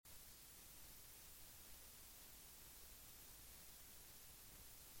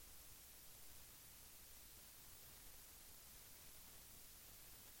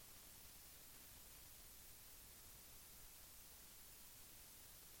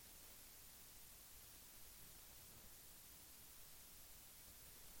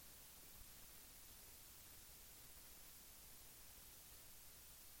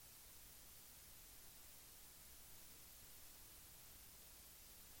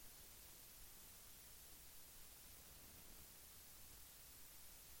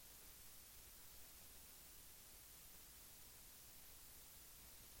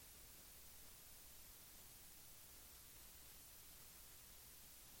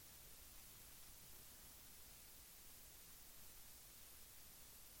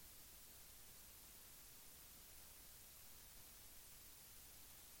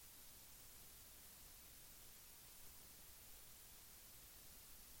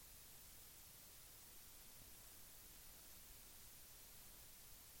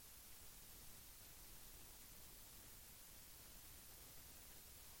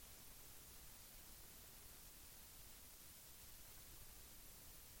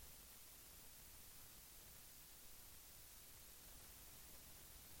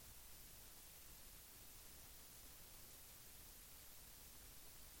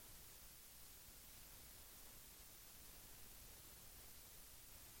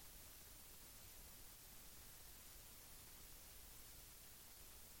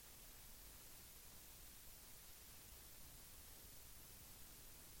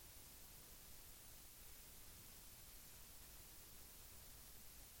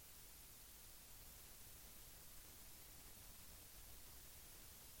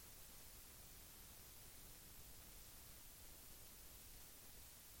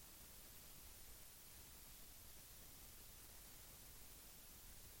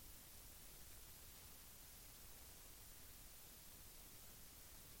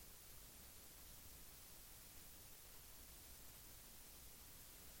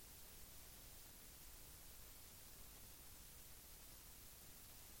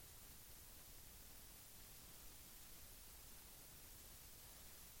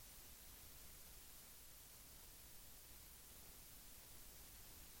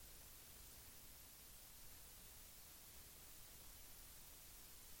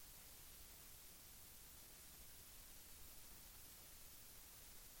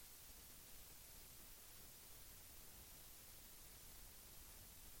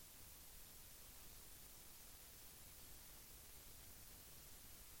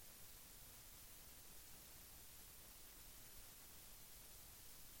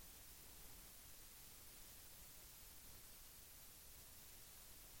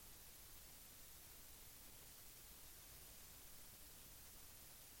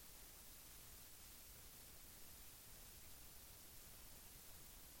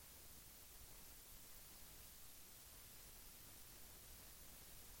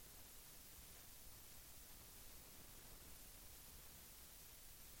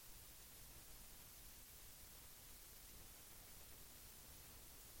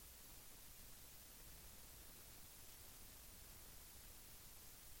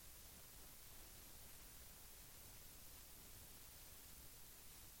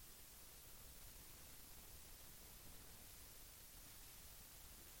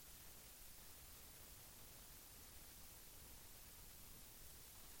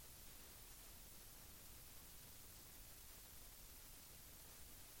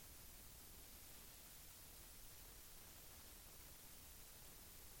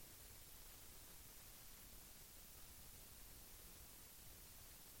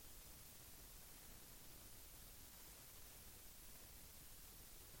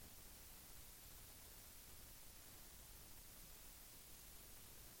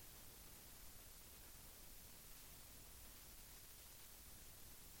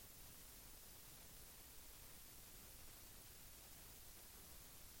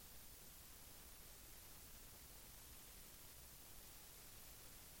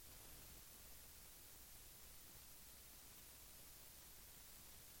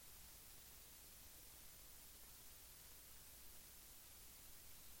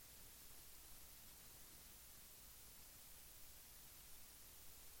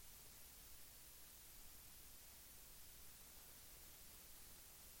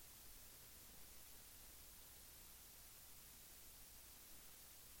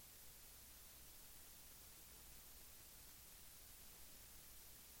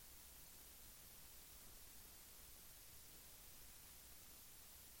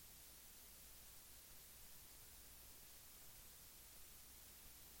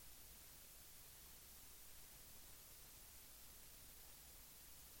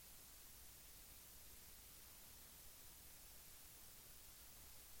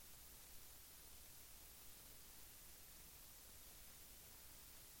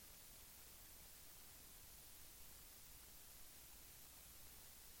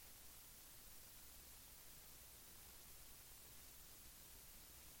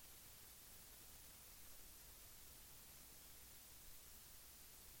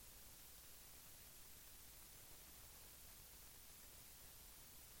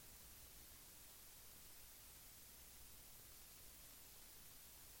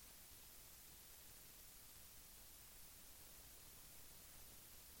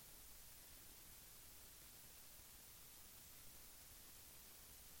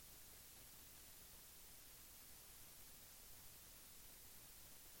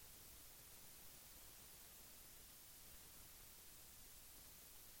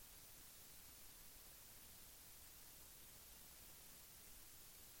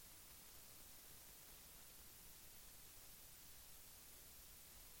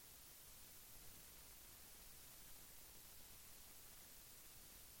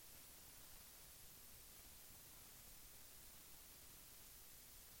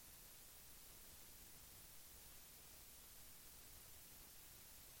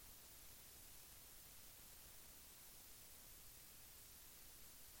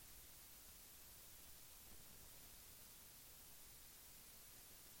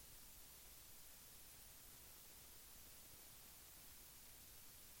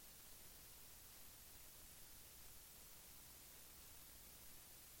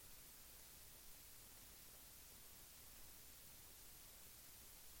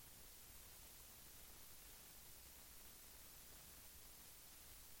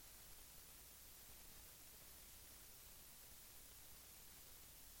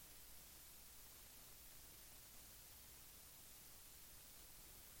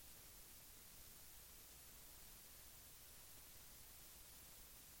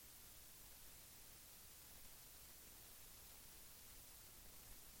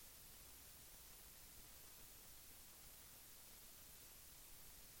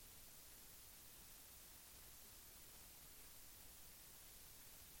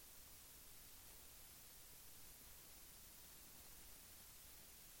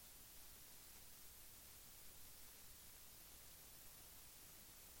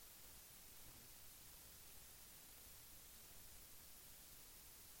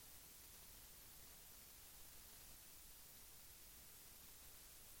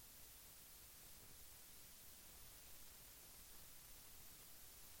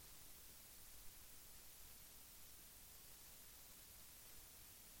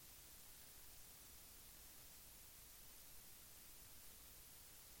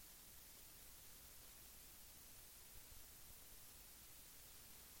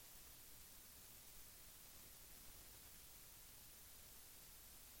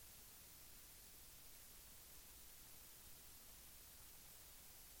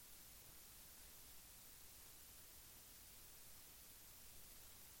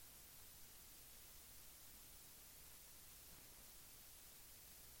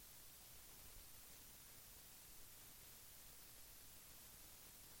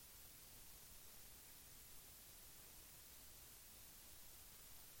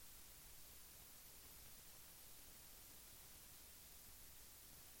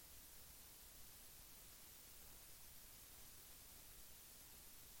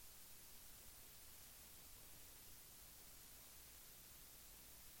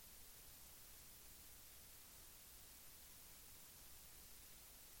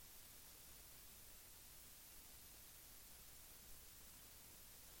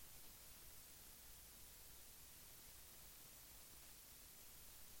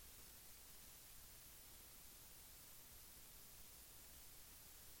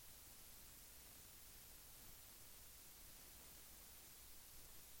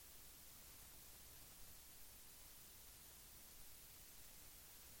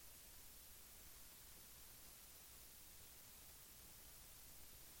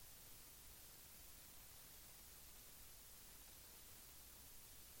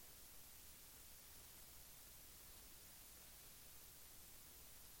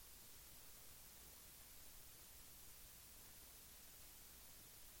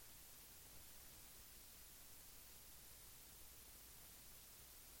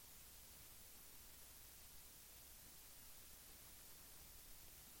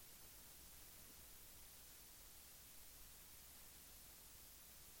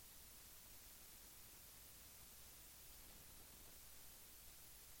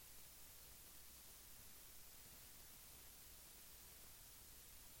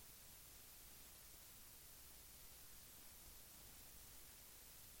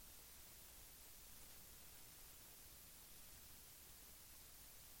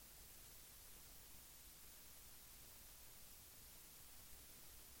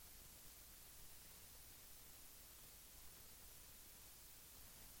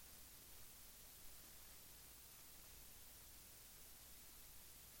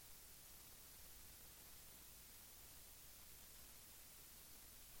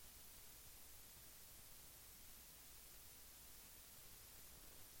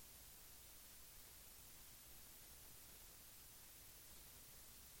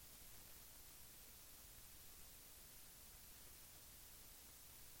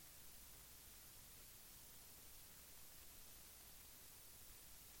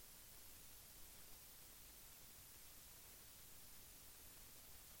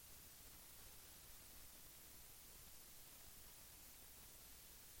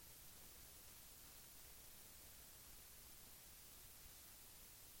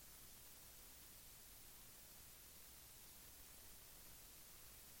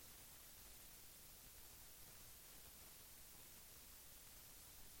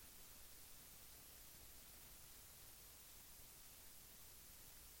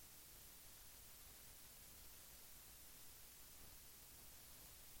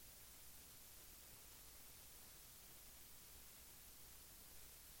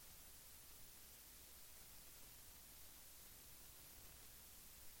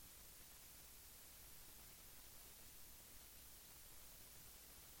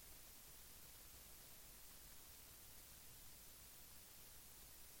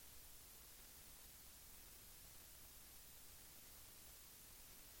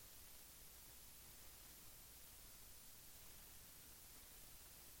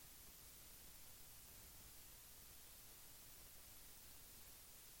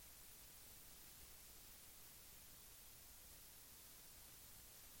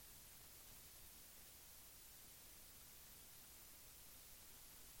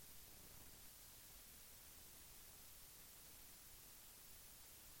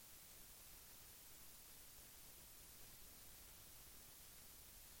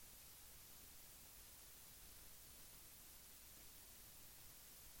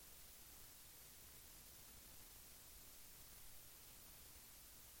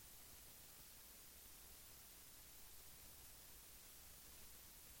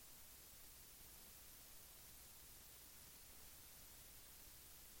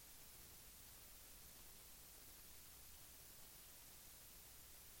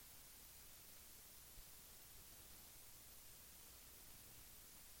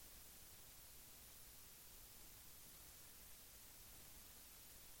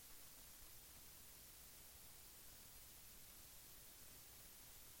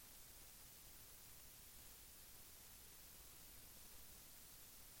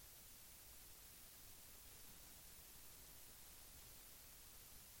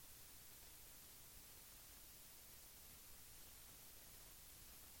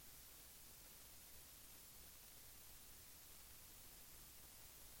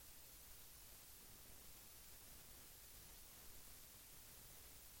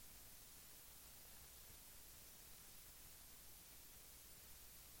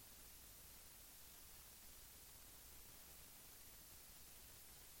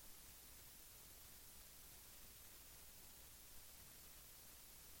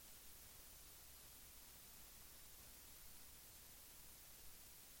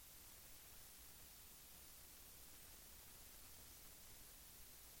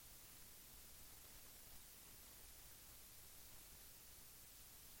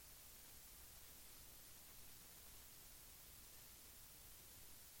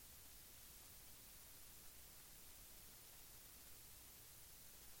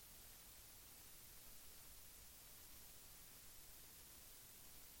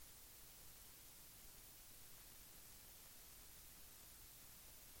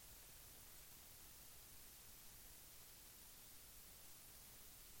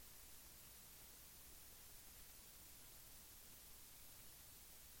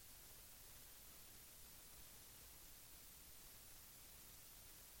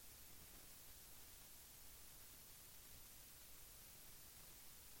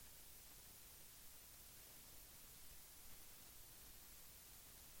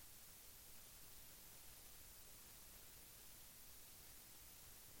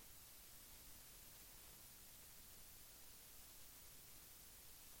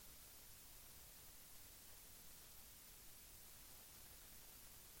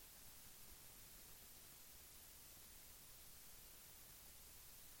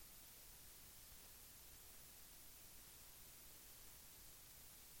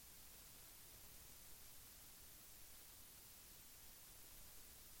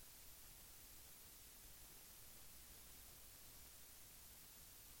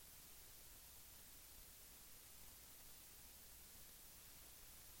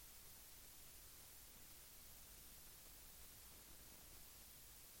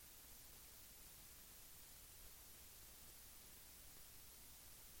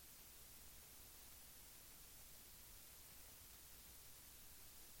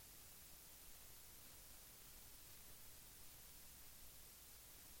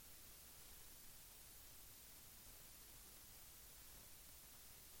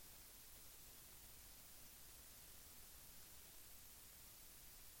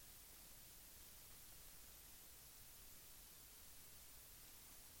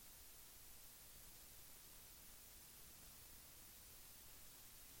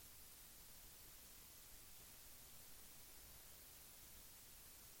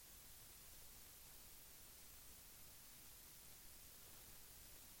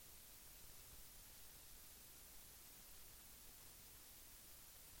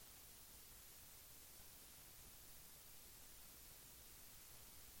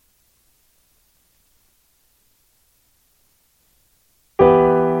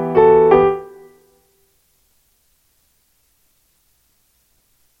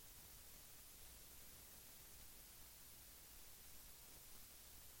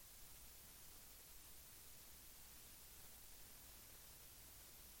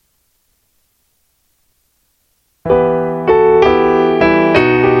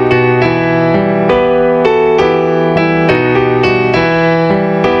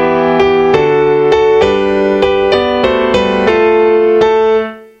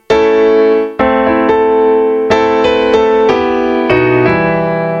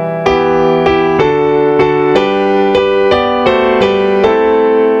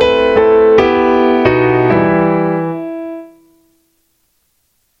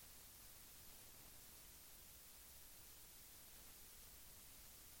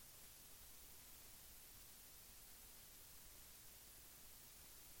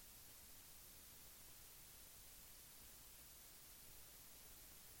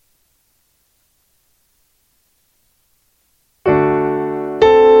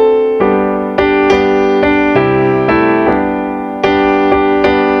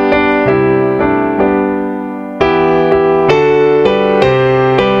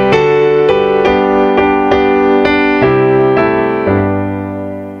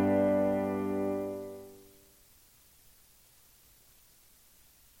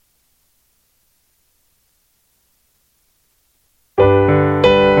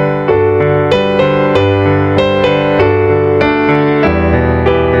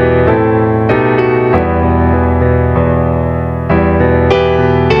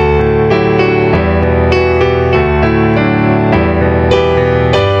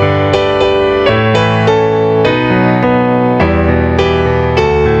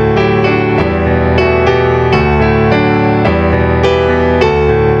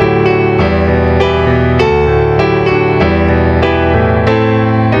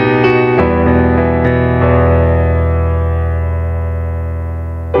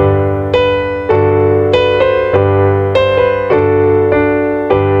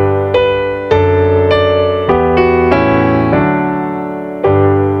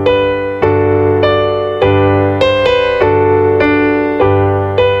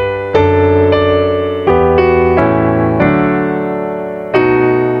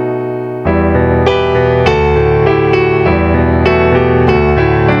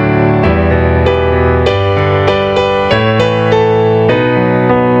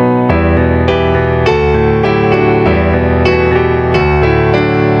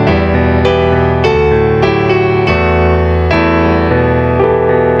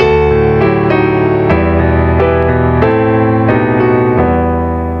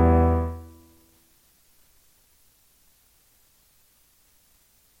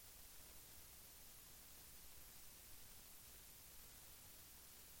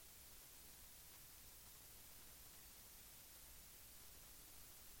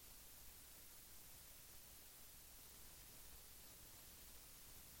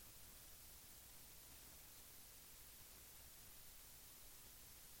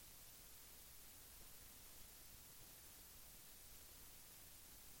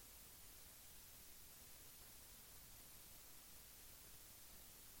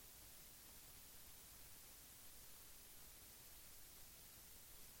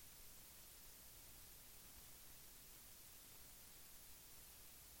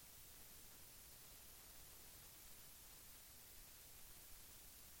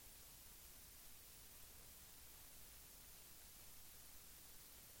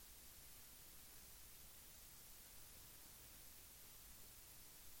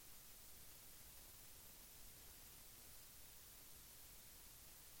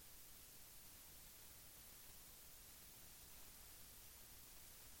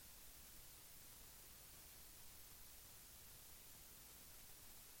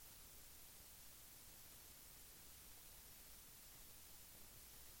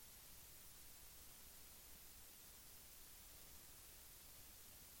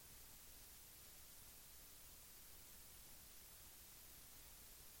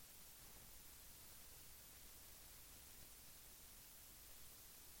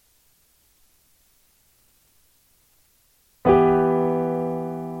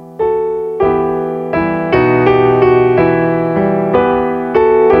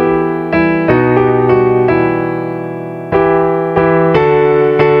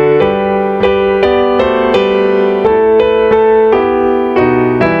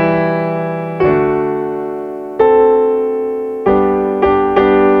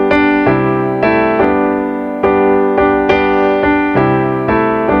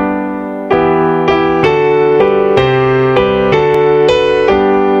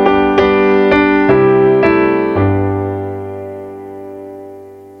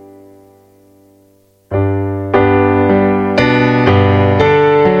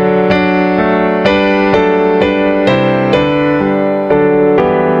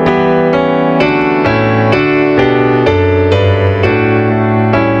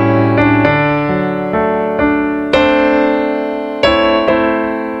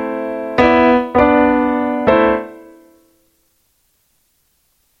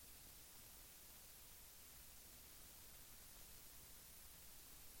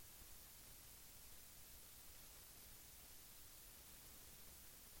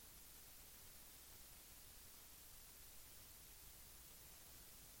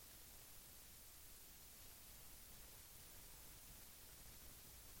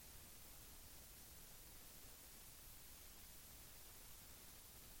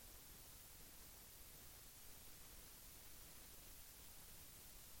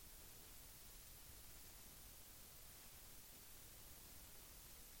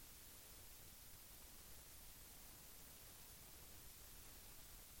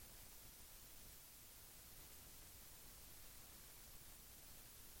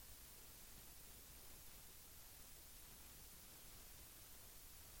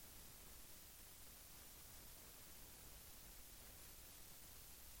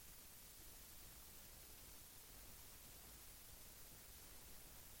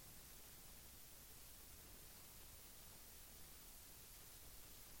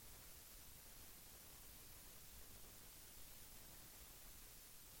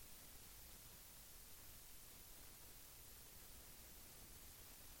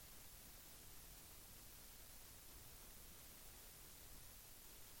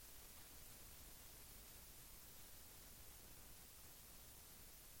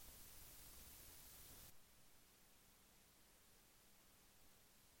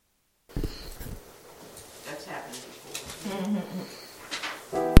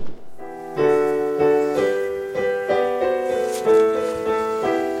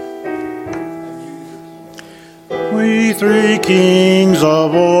we three kings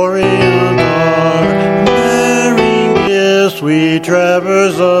of Orient are, bearing gifts we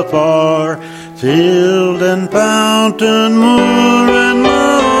traverse afar, field and fountain, moor and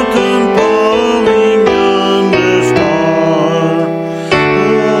mountain, following yonder star.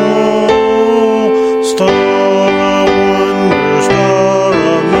 Oh, star, wonder, star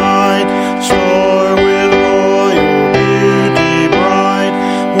of night, star with royal beauty bright,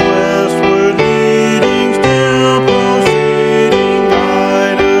 westward leading, still proceeding,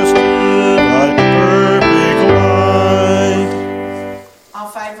 guide us to thy perfect light. All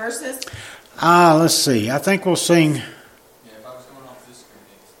 5 verses? Let's see. I think we'll sing. Yeah, if I was going off this screen,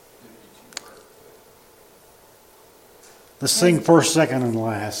 it'd be too hard. Let's sing first, second, and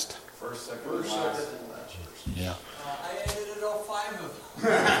last. First, second, and last. Yeah. I edited all 5 of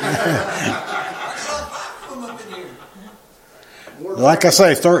them. I saw 5 of them up in here. Like I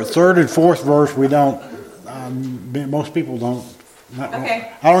say, third and fourth verse, we don't. Most people don't.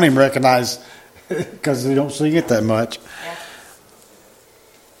 Okay. I don't even recognize because they don't sing it that much. Yeah.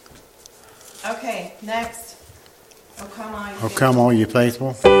 Okay, next. Oh, come on. Oh, come all you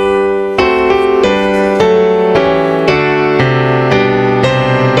faithful.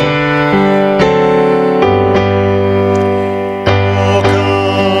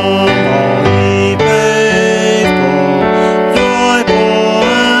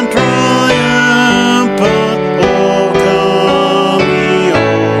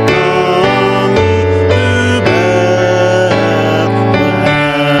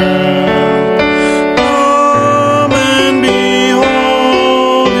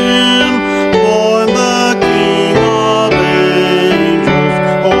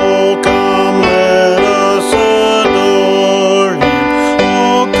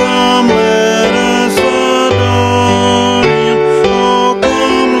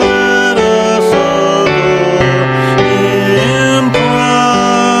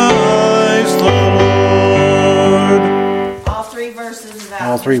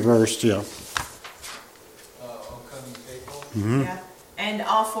 All 3 verses, yeah. Oh, come you faithful. Mm-hmm. Yeah. And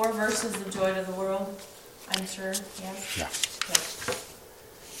all 4 verses of Joy to the World, I'm sure. Yes? Yeah. Okay.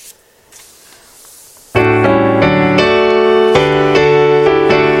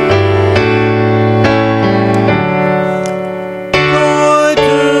 Joy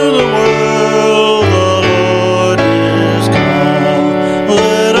to the world, the Lord is come.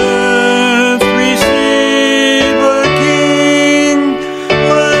 Let earth receive her King.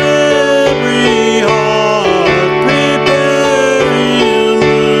 Let every heart prepare Him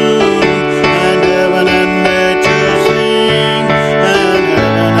room. And heaven and nature sing. And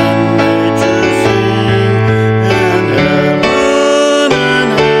heaven and nature sing. And heaven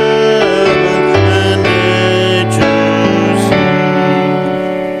and nature sing.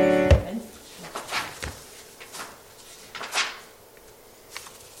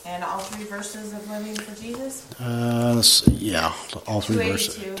 And all 3 verses of Living for Jesus? Let's see, yeah, all 3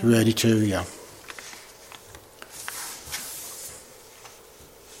 verses. 282. 282, yeah.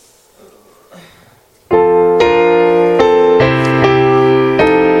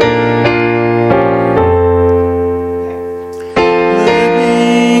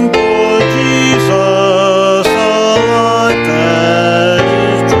 Living for Jesus, a life that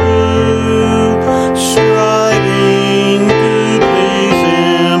is true, striving to please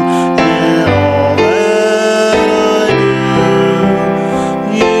Him in all that I do,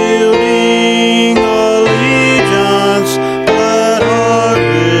 yielding allegiance, glad-hearted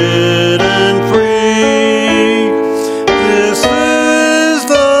and free. This is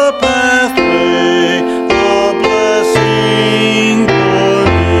the pathway of blessing for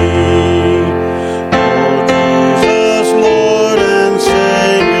me. Oh Jesus, Lord and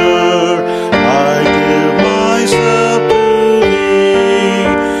Savior, I give myself to Thee.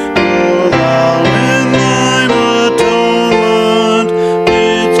 For Thou in Thine atonement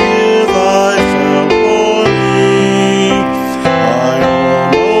didst give Thyself for me. I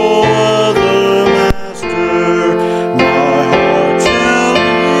owe no other master. My heart shall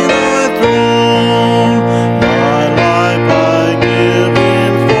be Thy throne. My life I give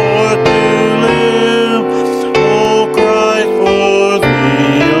henceforth to live. O Christ, for Thee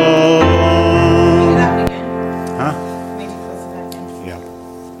Read alone. that again. Huh? Maybe close it back in. Yeah.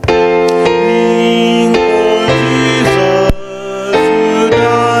 King for Jesus, who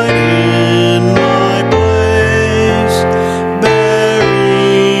died in my place,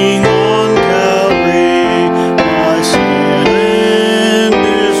 bearing on Calvary my sin and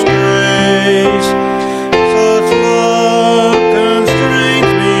disgrace. Such love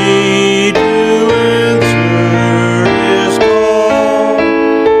constrains me to answer His call.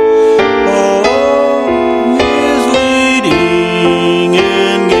 Oh, His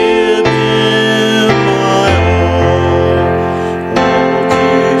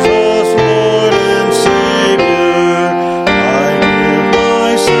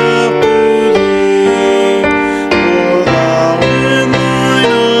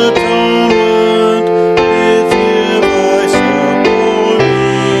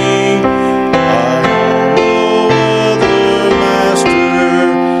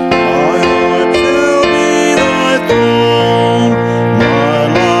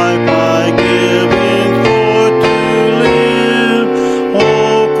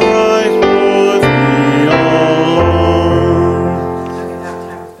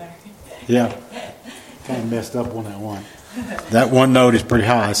That one note is pretty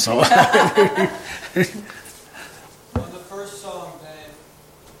high, so. On the first song, then,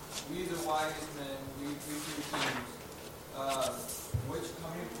 we the wise men, we three kings. Which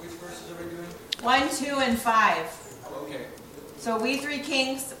verses are we doing? 1, 2, and 5. Okay. So we three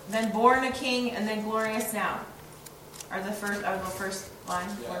kings, then born a king, and then glorious now. Are the first line.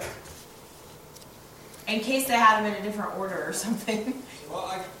 Yeah. In case they had them in a different order or something.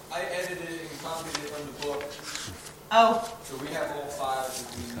 Well, I edited it and copied it from the book, Oh, so we have all 5 as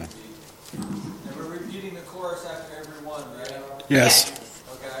we need to be. And we're repeating the chorus after every one, right? Yes.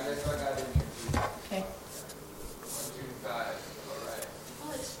 Okay, I guess I got it in here too. okay. 1, 2, 5. All right.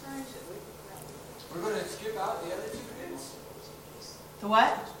 Well, it's strange that we. We're going to skip out the other 2 bits. The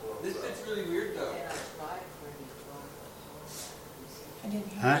what? This bit's really weird, though. I didn't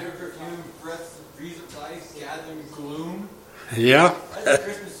hear. Huh? Bitter perfume, breath, breeze of life, gathering gloom. Yeah. That's a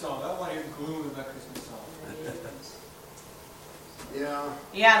Christmas song. I don't want to hear gloom in my Christmas song. Yeah.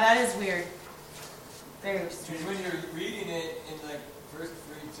 Yeah, that is weird. Very Because strange. when you're reading it in like verse 3,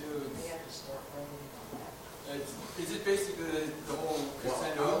 2, it's just basically the whole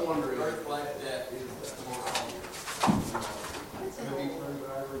crescendo I'm wondering birth, life, death. Is that The whole song. maybe from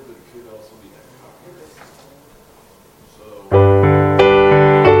driver, but it could also be that copy. So.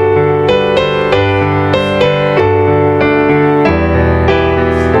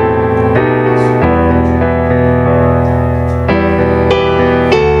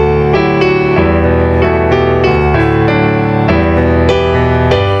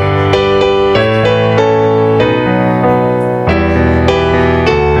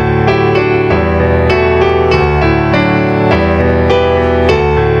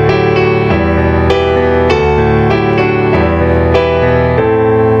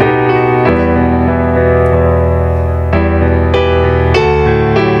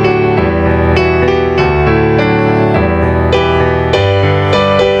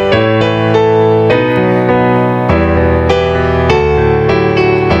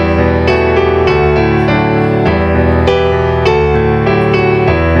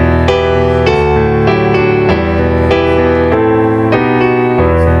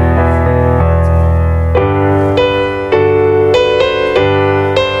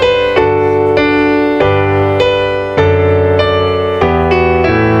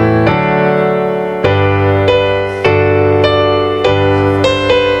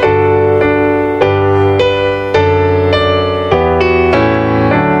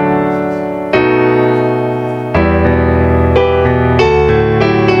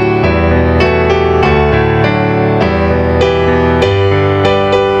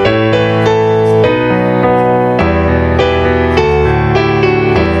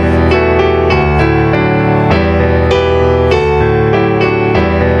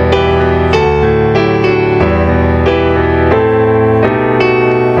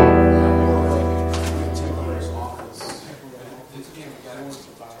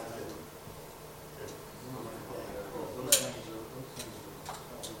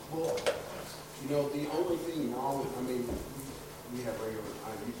 Well, you know, the only thing now, I mean, we have regular,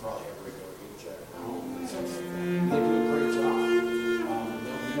 you probably have regular check at home. They do a great job.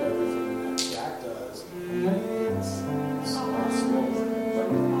 They'll do everything that Jack does. It's our skill.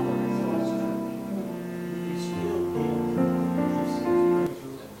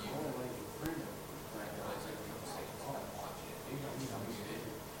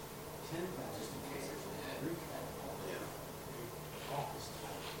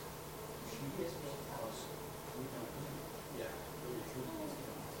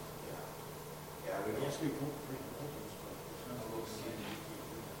 Yeah, we don't.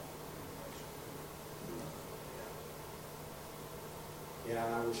 Yeah,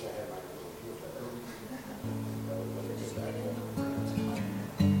 and I wish I had my computer.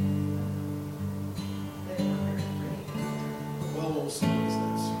 Well, we'll see what he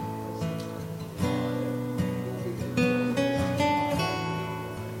says.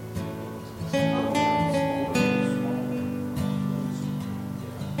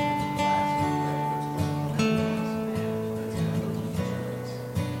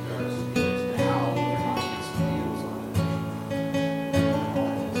 Now, they're not just wheels on it.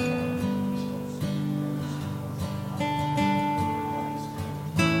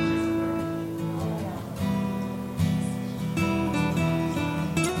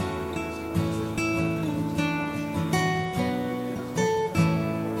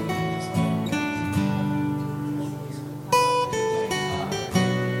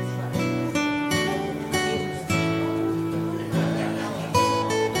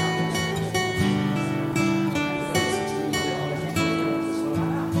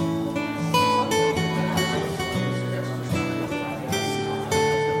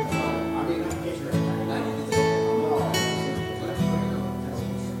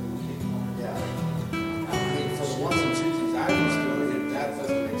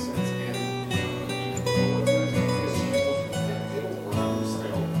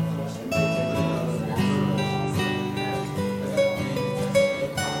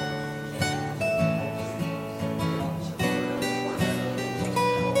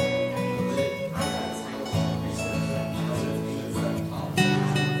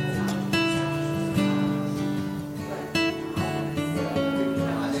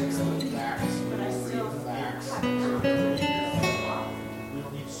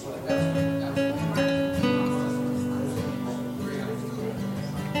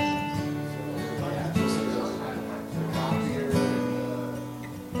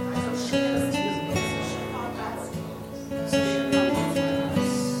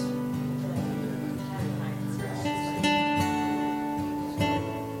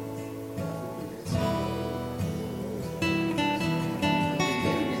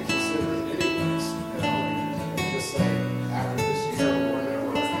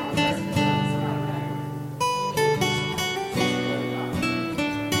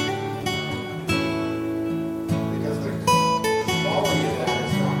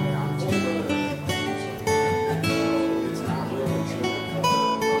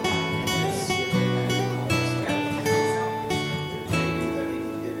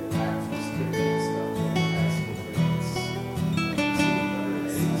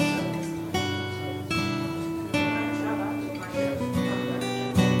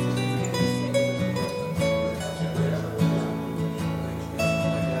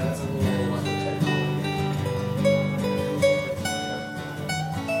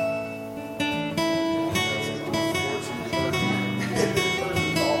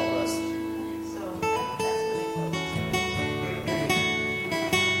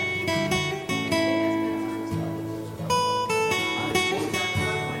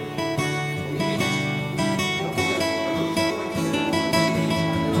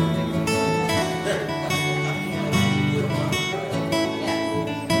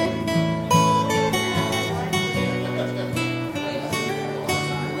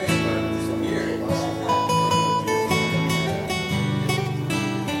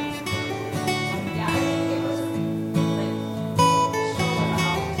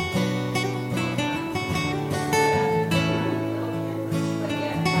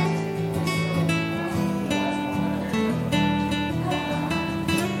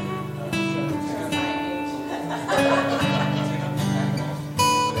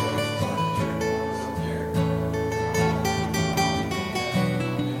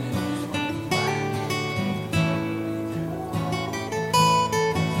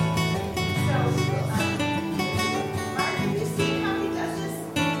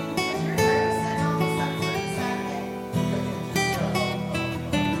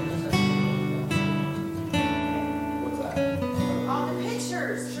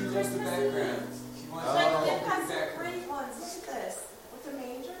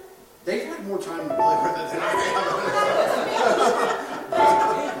 They've had more time to play with it than I have.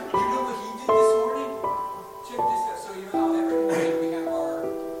 You know what he did this morning? Check this out. So you know how every morning we have our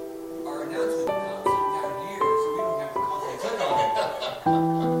announcement pops down here, so we don't have to constantly click on it.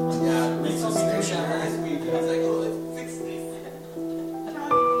 Yeah, He told me to do that last week. He's like, oh, let's fix this.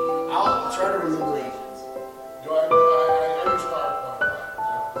 I'll try to remember it. No, I use PowerPoint.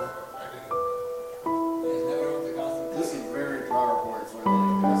 I didn't. There's never enough to constantly This is very PowerPoint friendly.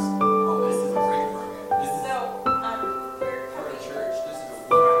 Oh, this is a great program. This is So, we're for a coming. church. This is a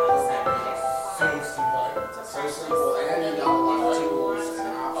We're on wonderful Saturday. So simple. So simple, and you got a lot of tools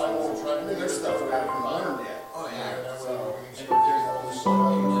and options. I mean, there's stuff we haven't learned yet. Oh, yeah. And that way So, we can start getting all this stuff. You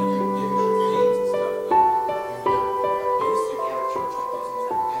know, you can give your themes and stuff, but they used to have a church like this, and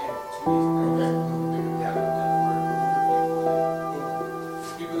they had 2 days of prayer. yeah.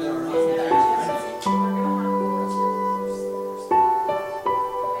 People that are not We're from gonna have-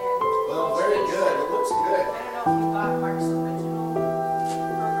 Well, very good. It looks good. I don't know if you got Mark's original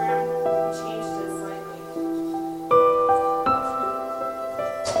program. We changed it slightly. We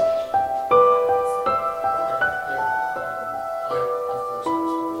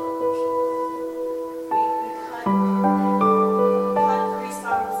cut 3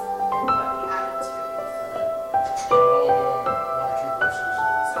 songs, but we added 2.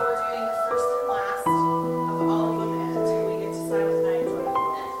 So we're doing the first and last of all of them until we get to Silent Night.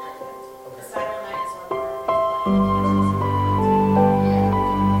 Silent Night is when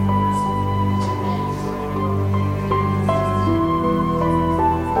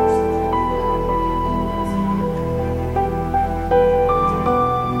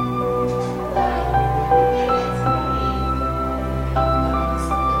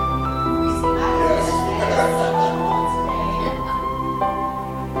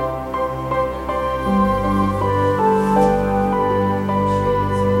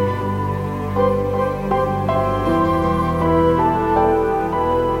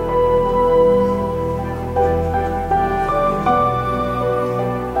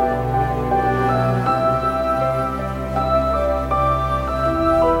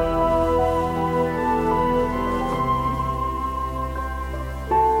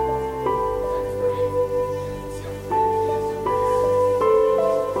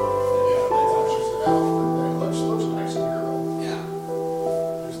Looks nice in here though. Yeah.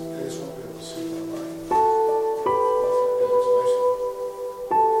 They just won't be able to see that right. It looks nice.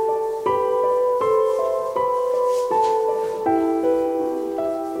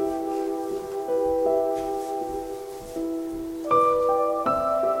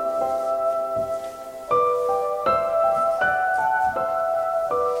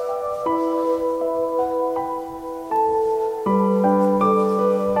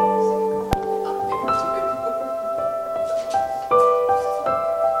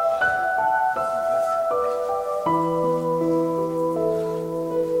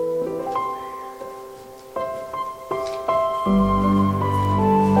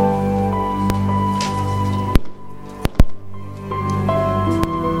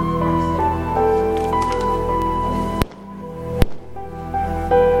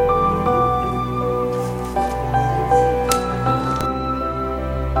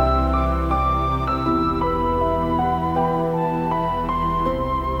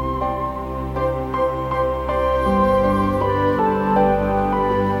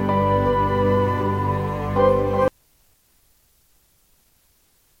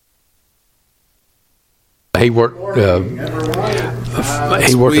 He worked.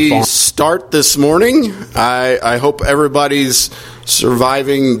 He worked. We start this morning. I hope everybody's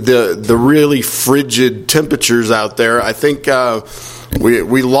surviving the really frigid temperatures out there. I think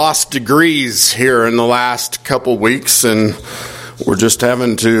we lost degrees here in the last couple weeks, and we're just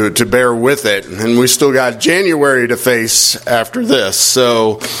having to bear with it. And we still got January to face after this,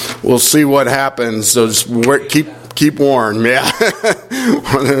 so we'll see what happens. So just keep warm, yeah,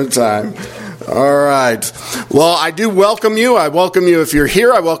 one at a time. All right. Well, I do welcome you. I welcome you if you're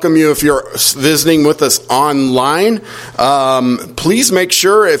here. I welcome you if you're visiting with us online. Please make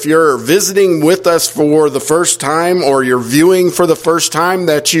sure if you're visiting with us for the first time or you're viewing for the first time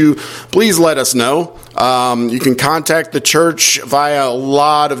that you please let us know. You can contact the church via a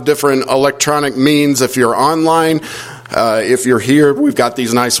lot of different electronic means if you're online. If you're here, we've got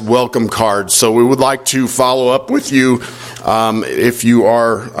these nice welcome cards. So we would like to follow up with you if you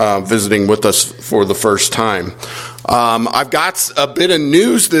are visiting with us for the first time. I've got a bit of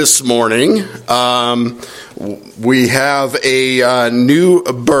news this morning. We have a new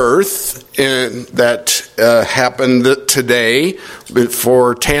birth that happened today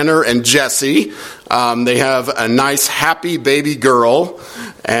for Tanner and Jesse. They have a nice, happy baby girl,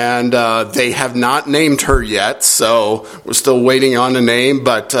 and they have not named her yet, so we're still waiting on a name,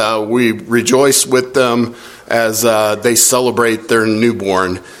 but we rejoice with them as they celebrate their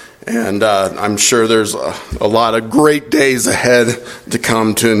newborn. And I'm sure there's a lot of great days ahead to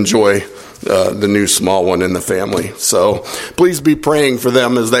come to enjoy the new small one in the family. So please be praying for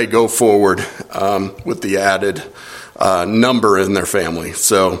them as they go forward with the added number in their family.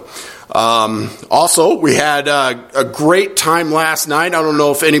 So also, we had a great time last night. I don't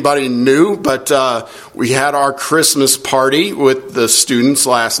know if anybody knew, but we had our Christmas party with the students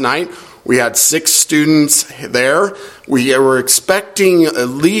last night. We had 6 students there. We were expecting at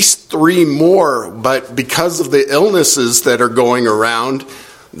least 3 more, but because of the illnesses that are going around,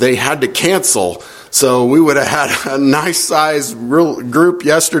 they had to cancel. So we would have had a nice sized real group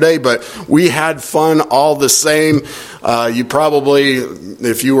yesterday, but we had fun all the same. You probably,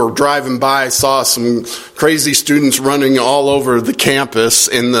 if you were driving by, saw some crazy students running all over the campus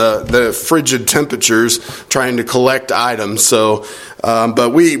in the frigid temperatures trying to collect items. So,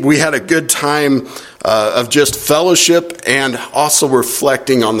 but we had a good time of just fellowship and also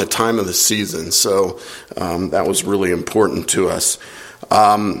reflecting on the time of the season. So that was really important to us.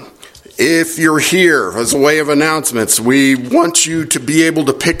 If you're here, as a way of announcements, we want you to be able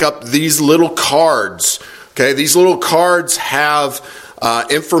to pick up these little cards. Okay, these little cards have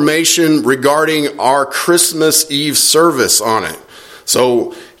information regarding our Christmas Eve service on it.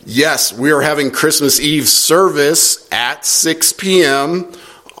 So, yes, we are having Christmas Eve service at 6 p.m.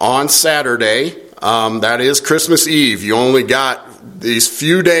 on Saturday. That is Christmas Eve. You only got these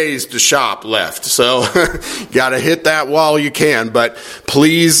few days to shop left. So got to hit that while you can. But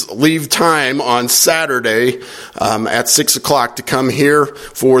please leave time on Saturday at 6 o'clock to come here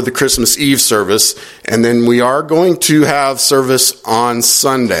for the Christmas Eve service. And then we are going to have service on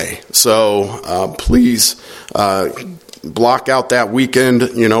Sunday. So please block out that weekend.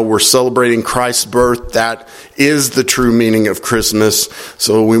 You know, we're celebrating Christ's birth. That is the true meaning of Christmas.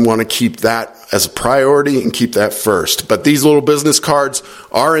 So we want to keep that as a priority and keep that first. But these little business cards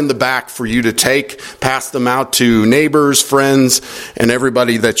are in the back for you to take. Pass them out to neighbors, friends, and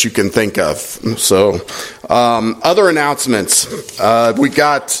everybody that you can think of. So other announcements. We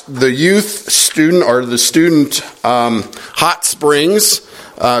got the youth student or the student hot springs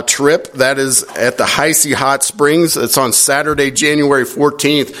trip. That is at the Heisey Hot Springs. It's on Saturday, January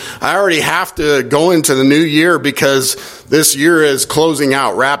 14th. I already have to go into the new year because this year is closing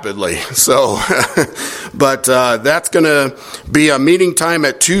out rapidly. So, but that's going to be a meeting time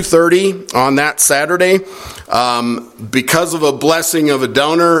at 2:30 on that Saturday. Because of a blessing of a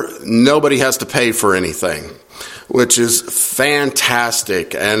donor, nobody has to pay for anything, which is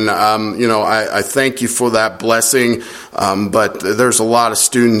fantastic. And, I thank you for that blessing. But there's a lot of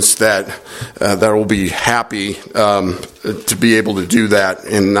students that will be happy to be able to do that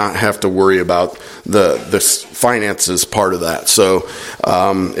and not have to worry about the finances part of that. So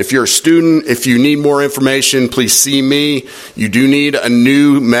if you're a student, if you need more information, please see me. You do need a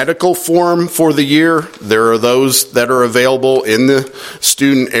new medical form for the year. There are those that are available in the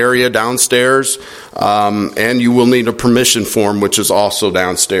student area downstairs. And you will need a permission form, which is also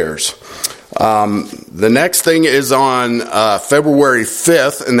downstairs. The next thing is on February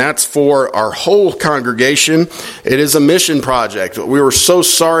 5th, and that's for our whole congregation. It is a mission project. We were so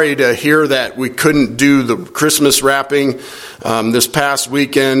sorry to hear that we couldn't do the Christmas wrapping this past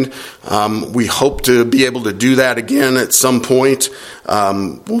weekend. We hope to be able to do that again at some point.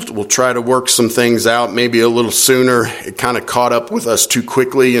 We'll try to work some things out, maybe a little sooner. It kind of caught up with us too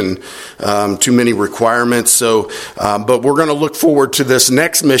quickly and too many requirements. So, but we're going to look forward to this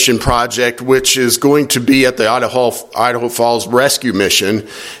next mission project, which is going to be at the Idaho Falls Rescue Mission,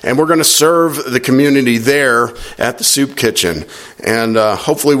 and we're going to serve the community there at the soup kitchen. And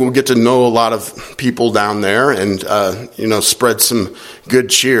hopefully we'll get to know a lot of people down there and spread some good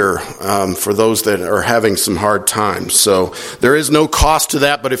cheer for those that are having some hard times. So there is no cost to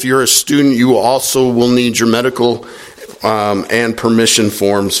that, but if you're a student, you also will need your medical and permission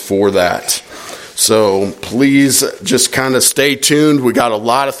forms for that. So please just kind of stay tuned. We got a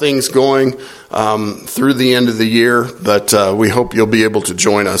lot of things going through the end of the year, but we hope you'll be able to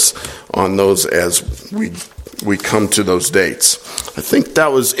join us on those as we come to those dates. I think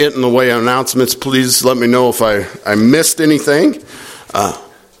that was it in the way of announcements. Please let me know if I missed anything.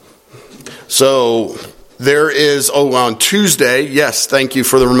 So there is, on Tuesday, yes, thank you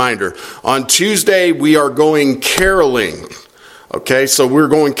for the reminder. On Tuesday, we are going caroling. Okay, so we're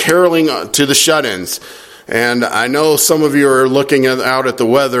going caroling to the shut-ins. And I know some of you are looking out at the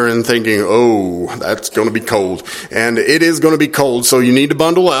weather and thinking, oh, that's going to be cold. And it is going to be cold, so you need to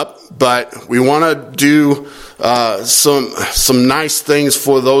bundle up. But we want to do some nice things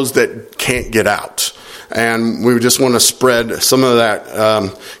for those that can't get out. And we just want to spread some of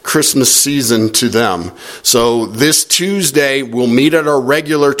that Christmas season to them. So this Tuesday, we'll meet at our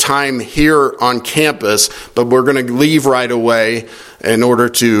regular time here on campus, but we're going to leave right away in order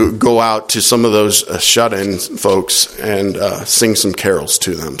to go out to some of those shut-in folks and sing some carols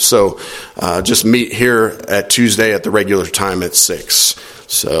to them. So just meet here at Tuesday at the regular time at 6.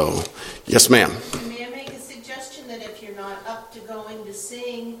 So, yes, ma'am. May I make a suggestion that if you're not up to going to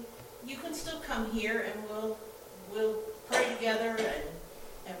sing, you can still come here and we'll pray together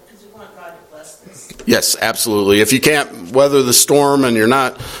and because we want God to bless this. Yes, absolutely. If you can't weather the storm and you're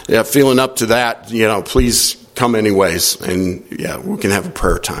not feeling up to that, please come anyways. And we can have a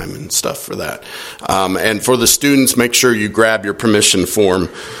prayer time and stuff for that. And for the students, make sure you grab your permission form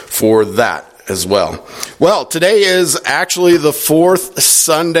for that as well. Well, today is actually the 4th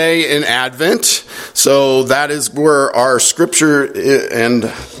Sunday in Advent. So that is where our scripture and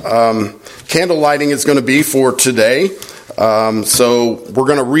candle lighting is going to be for today. So we're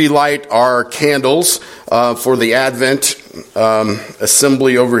going to relight our candles for the Advent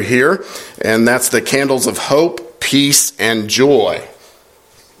assembly over here. And that's the candles of hope, peace, and joy.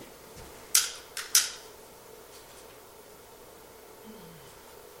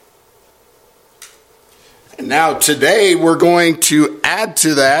 Now today we're going to add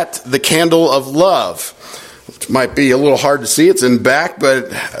to that the candle of love, which might be a little hard to see. It's in back,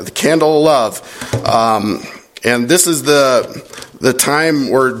 but the candle of love. And this is the time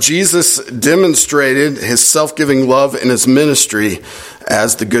where Jesus demonstrated his self-giving love in his ministry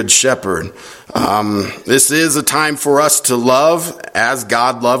as the Good Shepherd. This is a time for us to love as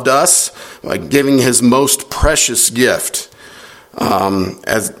God loved us by giving his most precious gift.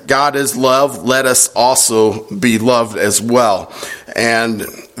 As God is love, let us also be loved as well. And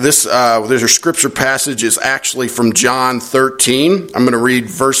this, there's a scripture passage is actually from John 13. I'm going to read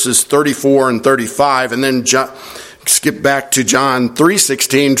verses 34 and 35, and then skip back to John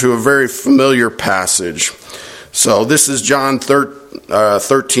 3:16 to a very familiar passage. So this is John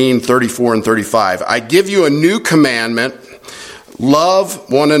 13, 34 and 35. I give you a new commandment, love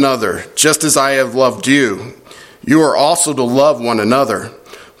one another, just as I have loved you. You are also to love one another.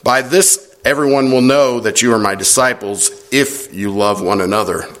 By this, everyone will know that you are my disciples if you love one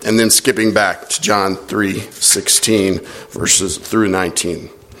another. And then skipping back to John 3:16, verses through 19.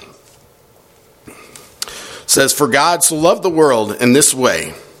 It says, for God so loved the world in this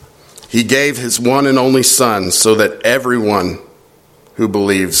way. He gave his one and only Son so that everyone who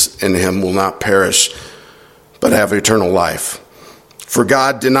believes in him will not perish, but have eternal life. For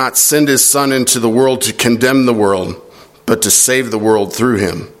God did not send his Son into the world to condemn the world, but to save the world through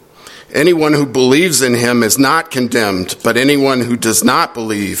him. Anyone who believes in him is not condemned, but anyone who does not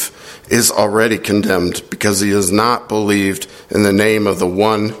believe is already condemned, because he has not believed in the name of the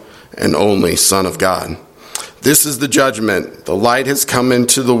one and only Son of God. This is the judgment. The light has come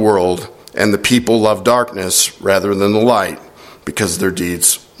into the world, and the people love darkness rather than the light, because their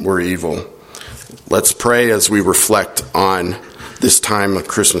deeds were evil. Let's pray as we reflect on this time of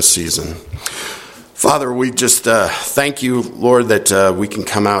Christmas season. Father, we just thank you, Lord, that we can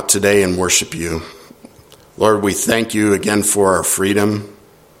come out today and worship you. Lord, we thank you again for our freedom.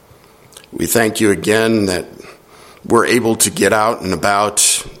 We thank you again that we're able to get out and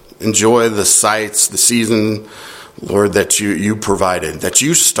about, enjoy the sights, the season, Lord, that you provided, that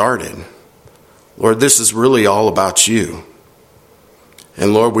you started. Lord, this is really all about you.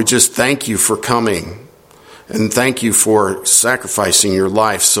 And Lord, we just thank you for coming. And thank you for sacrificing your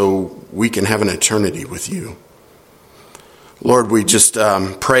life so we can have an eternity with you. Lord, we just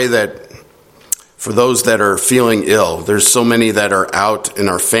pray that for those that are feeling ill, there's so many that are out in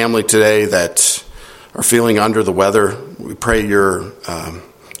our family today that are feeling under the weather. We pray your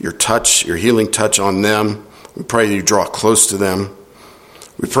touch, your healing touch on them. We pray you draw close to them.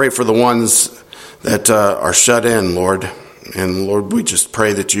 We pray for the ones that are shut in, Lord. And Lord, we just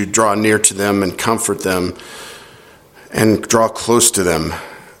pray that you draw near to them and comfort them and draw close to them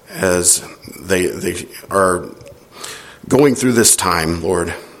as they are going through this time,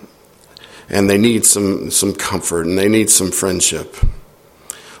 Lord. And they need some comfort and they need some friendship.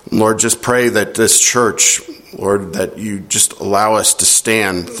 Lord, just pray that this church, Lord, that you just allow us to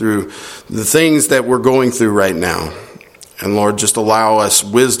stand through the things that we're going through right now. And Lord, just allow us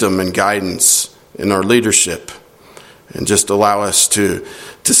wisdom and guidance in our leadership. And just allow us to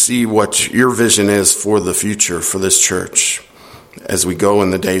see what your vision is for the future for this church as we go in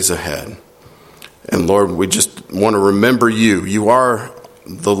the days ahead. And Lord, we just want to remember you. You are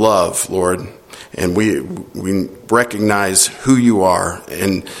the love, Lord, and we recognize who you are.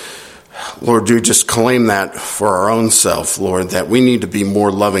 And Lord, do just claim that for our own self, Lord, that we need to be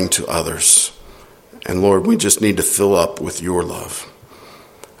more loving to others. And Lord, we just need to fill up with your love.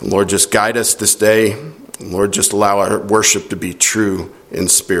 And Lord, just guide us this day. And Lord, just allow our worship to be true in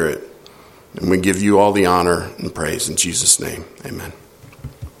spirit. And we give you all the honor and praise in Jesus' name. Amen.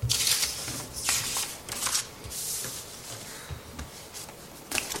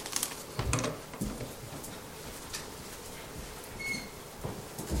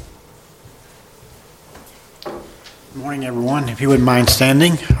 Good morning, everyone. If you wouldn't mind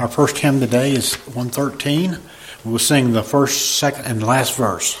standing, our first hymn today is 113. We'll sing the first, second, and last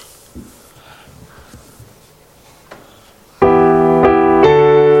verse.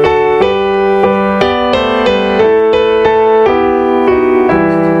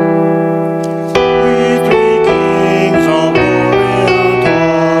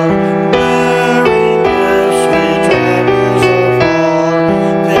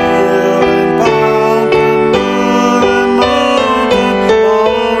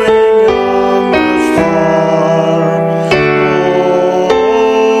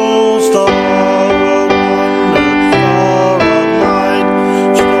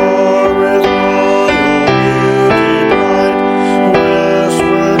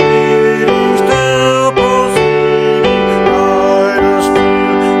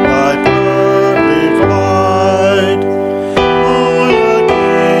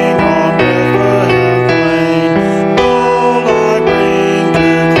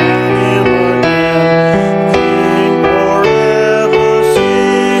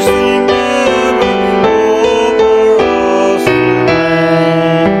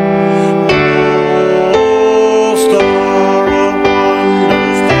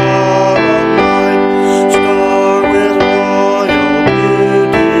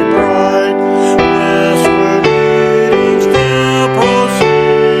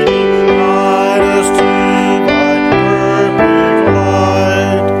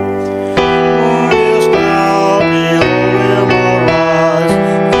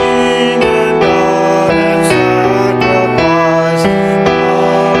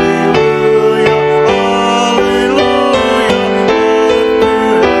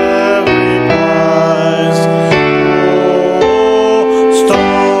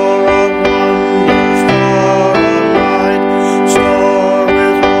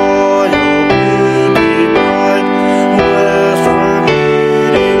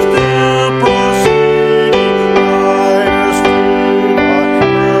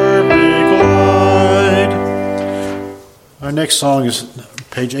 Our next song is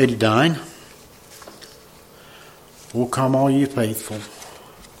page 89. "O Come All Ye Faithful."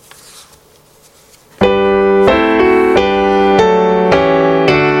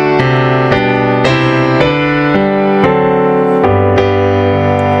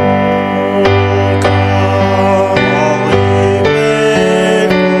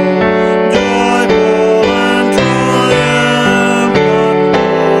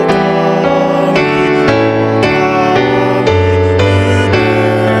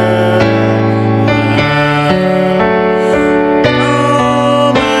 Oh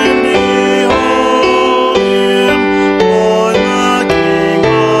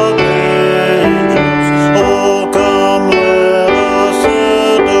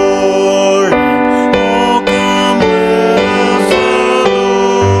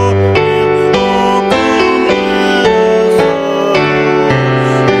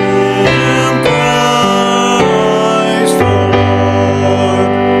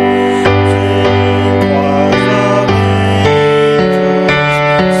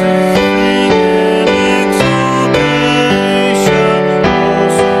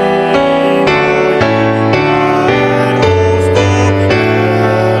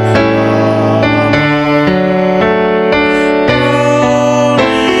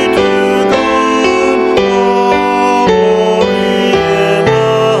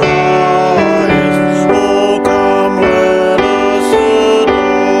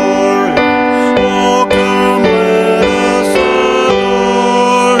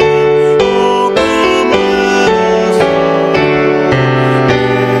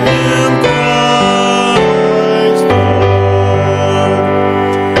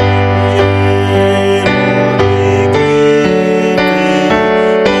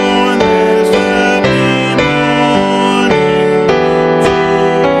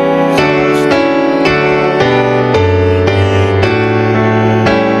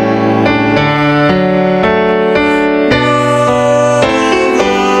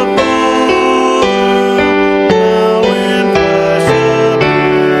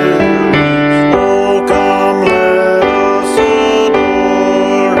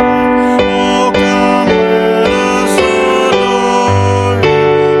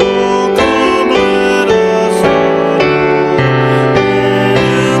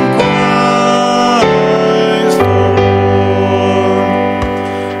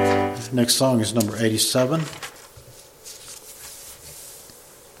next song is number 87.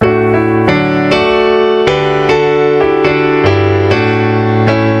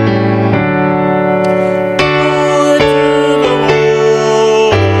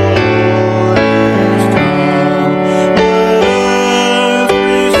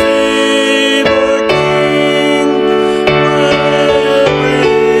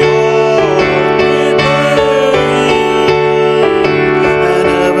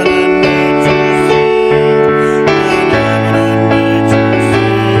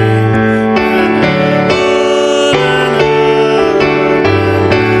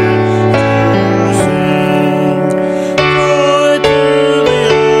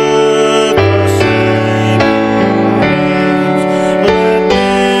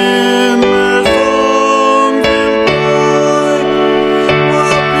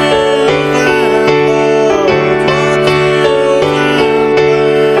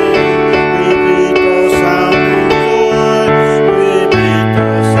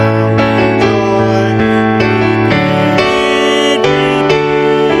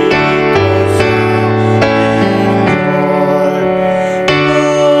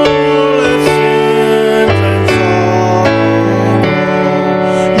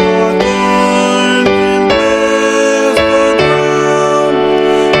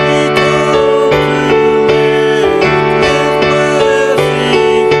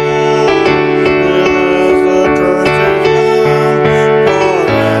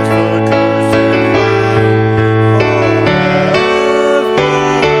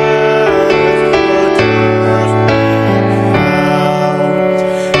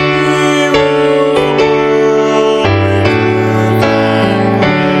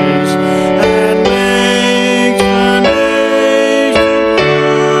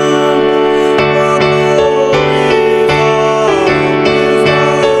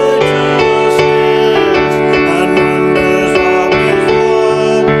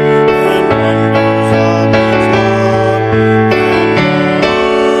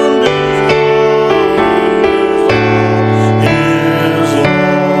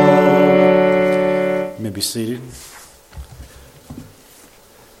 Be seated.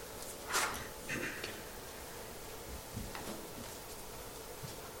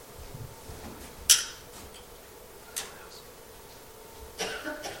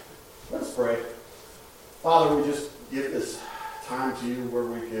 Let's pray. Father, we just give this time to you where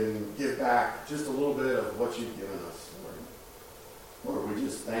we can give back just a little bit of what you've given us, Lord. Lord, we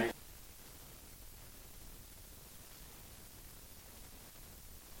just thank you.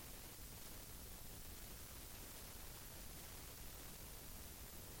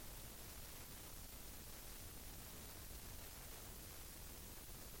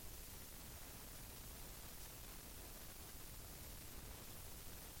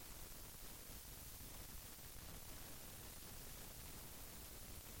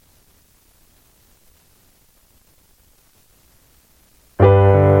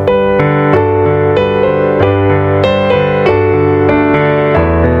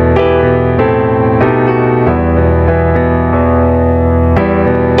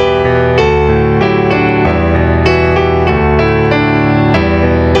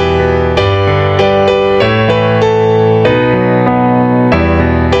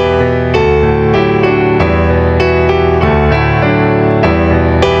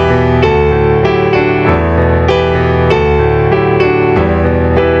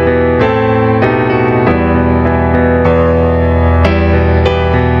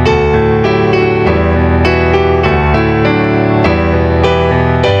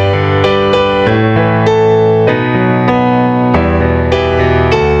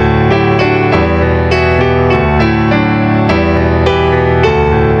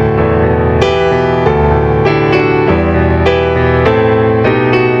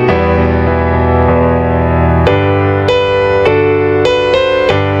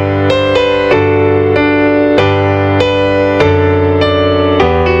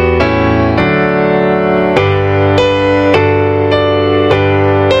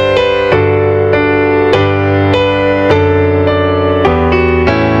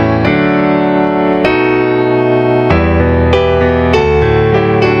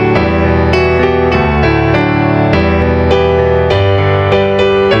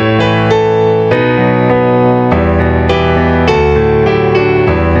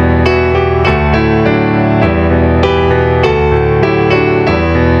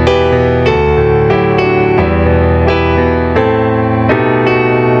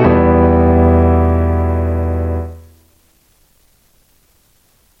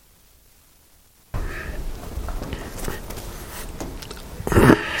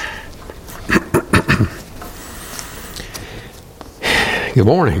 Good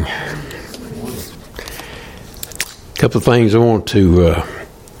morning. A couple of things I want to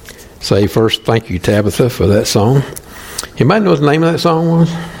say first. Thank you, Tabitha, for that song. Anybody know what the name of that song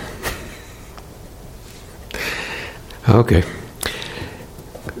was? Okay.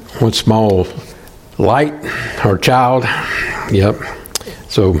 One small light or child. Yep.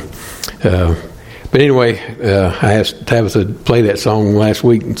 So, but anyway, I asked Tabitha to play that song last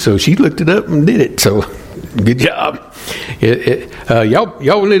week, and so she looked it up and did it. So, good job.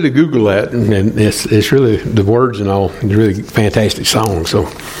 Y'all need to Google that, and it's really, the words and all, it's really fantastic song. So,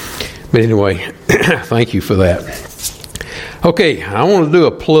 but anyway, thank you for that. Okay, I want to do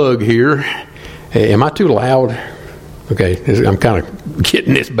a plug here. Am I too loud? Okay, I'm kind of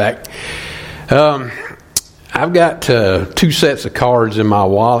getting this back. I've got 2 sets of cards in my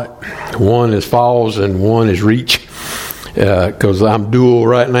wallet. One is Falls and one is Reach, because I'm dual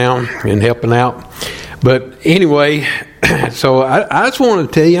right now and helping out. But anyway, so I just want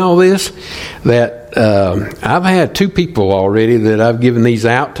to tell you all this, that I've had 2 people already that I've given these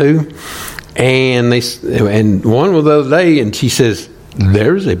out to, and one was the other day, and she says,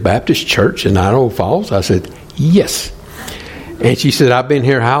 "There's a Baptist church in Idaho Falls?" I said, "Yes." And she said, "I've been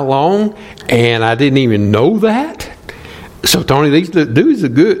here how long?" And I didn't even know that. So, Tony, these dudes are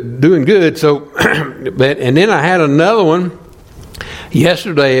doing good. So, and then I had another one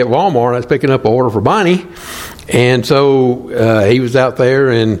yesterday at Walmart. I was picking up an order for Bonnie. And so he was out there,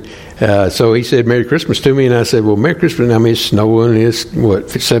 and so he said, "Merry Christmas" to me. And I said, "Well, Merry Christmas." I mean, it's snowing. It's,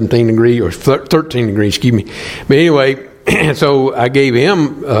 17 degrees or 13 degrees, excuse me. But anyway, so I gave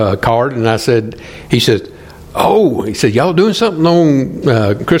him a card, and he said, "Oh," he said, "y'all doing something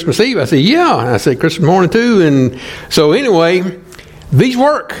on Christmas Eve?" I said, "Yeah." And I said, "Christmas morning too." And so anyway, these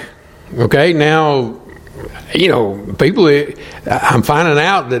work. Okay, now, people, I'm finding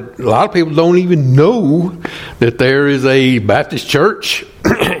out that a lot of people don't even know that there is a Baptist church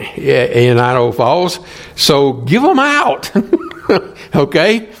in Idaho Falls. So give them out.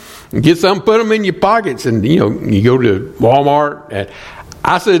 Okay, get some, put them in your pockets, and you go to Walmart.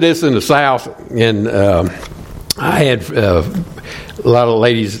 I said this in the South, and I had a lot of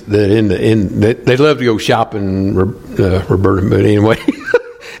ladies that they love to go shopping, Roberta, but anyway.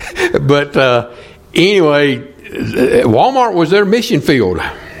 But anyway, Walmart was their mission field.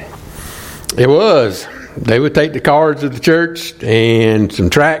 It was. They would take the cards of the church and some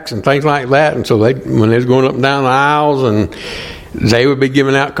tracts and things like that, and so when they was going up and down the aisles, and they would be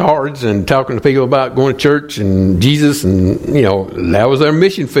giving out cards and talking to people about going to church and Jesus, and that was their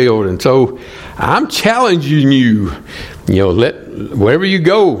mission field. And so I'm challenging you, wherever you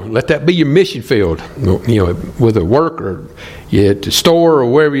go, let that be your mission field. Whether work or you at the store or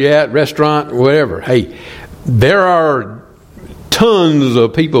wherever you're at, restaurant, whatever. Hey, there are tons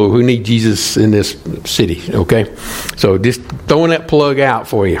of people who need Jesus in this city. Okay, so just throwing that plug out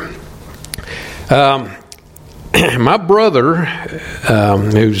for you. My brother,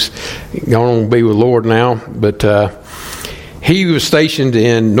 who's gone on to be with the Lord now, but he was stationed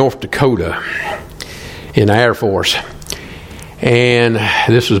in North Dakota in the Air Force. And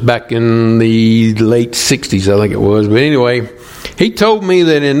this was back in the late 60s, I think it was. But anyway, he told me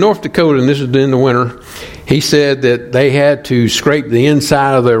that in North Dakota, and this was in the winter, he said that they had to scrape the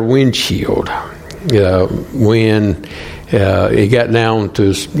inside of their windshield when it got down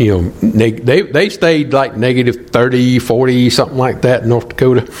to, they stayed like negative 30, 40, something like that in North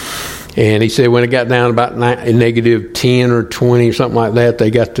Dakota. And he said when it got down about negative 10 or 20 or something like that,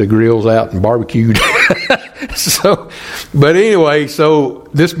 they got the grills out and barbecued. But anyway, so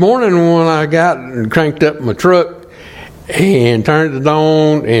this morning when I got and cranked up my truck and turned it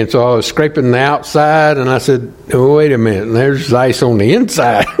on, and so I was scraping the outside, and I said, "Oh, wait a minute, there's ice on the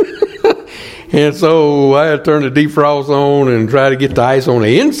inside." And so I had to turn the defrost on and try to get the ice on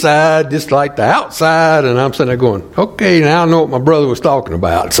the inside, just like the outside. And I'm sitting there going, okay, now I know what my brother was talking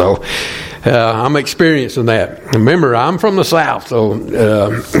about. So I'm experiencing that. Remember, I'm from the South, so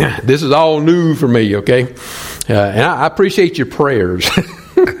this is all new for me, okay? And I appreciate your prayers.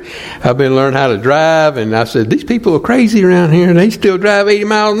 I've been learning how to drive, and I said, these people are crazy around here. They still drive 80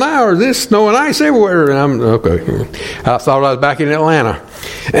 miles an hour. There's snow and ice everywhere. And I'm, okay. I thought I was back in Atlanta.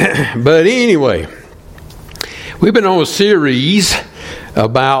 But anyway, we've been on a series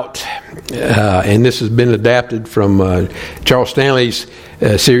about, and this has been adapted from Charles Stanley's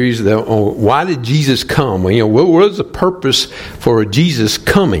series on why did Jesus come? What was the purpose for Jesus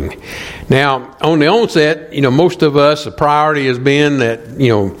coming? Now, on the onset, most of us, the priority has been that,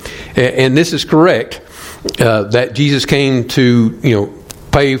 and this is correct, that Jesus came to,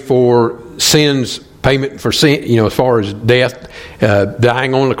 pay for sins, payment for sin, as far as death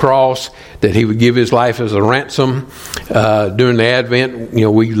dying on the cross, that he would give his life as a ransom. During the Advent,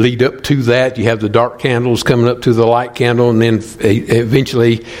 we lead up to that. You have the dark candles coming up to the light candle, and then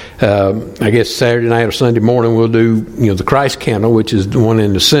eventually, I guess Saturday night or Sunday morning, we'll do the Christ candle, which is the one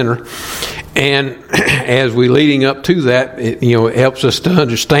in the center. And as we're leading up to that, it helps us to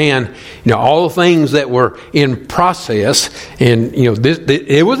understand, all the things that were in process. And,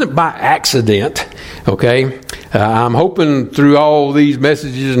 it wasn't by accident, okay? I'm hoping through all these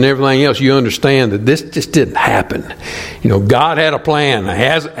messages and everything else, you understand that this just didn't happen. God had a plan,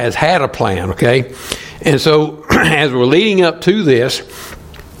 has had a plan, okay? And so as we're leading up to this,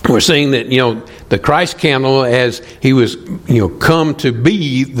 we're seeing that, the Christ candle, as he was, come to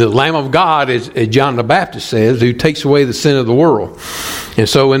be the Lamb of God, as John the Baptist says, who takes away the sin of the world. And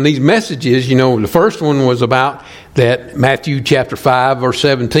so in these messages, the first one was about that Matthew chapter 5, verse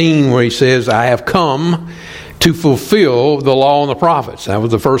 17, where he says, I have come to fulfill the law and the prophets. That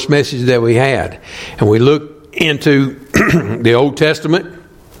was the first message that we had. And we looked into the Old Testament.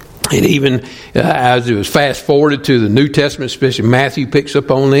 And even as it was fast forwarded to the New Testament, especially Matthew picks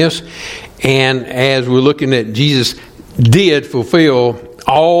up on this. And as we're looking at Jesus did fulfill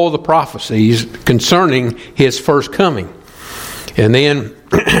all the prophecies concerning his first coming. And then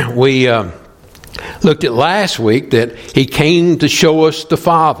we looked at last week that he came to show us the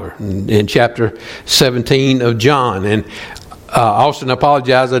Father in chapter 17 of John. And Austin, I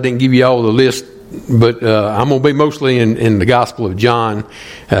apologize I didn't give you all the list, but I'm going to be mostly in the Gospel of John.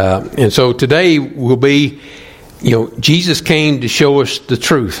 And so today will be, Jesus came to show us the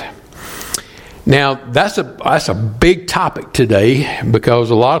truth. Now, that's a big topic today,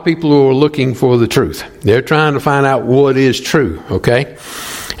 because a lot of people are looking for the truth. They're trying to find out what is true, okay?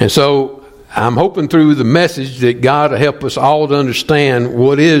 And so I'm hoping through the message that God will help us all to understand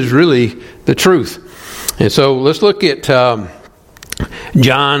what is really the truth. And so let's look at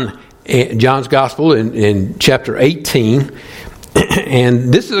John's Gospel in chapter 18.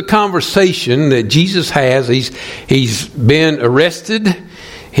 And this is a conversation that Jesus has. He's been arrested.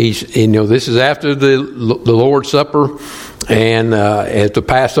 This is after the Lord's Supper and at the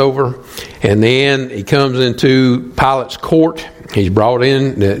Passover. And then he comes into Pilate's court. He's brought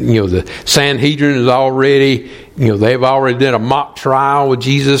in, the Sanhedrin is already, they've already done a mock trial with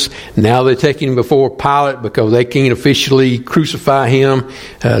Jesus. Now they're taking him before Pilate because they can't officially crucify him.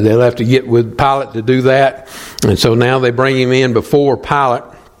 They'll have to get with Pilate to do that. And so now they bring him in before Pilate.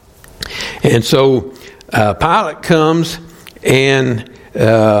 And so Pilate comes, and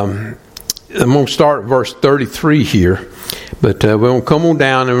I'm going to start at verse 33 here. But we're going to come on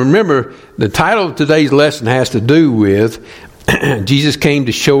down. And remember, the title of today's lesson has to do with Jesus came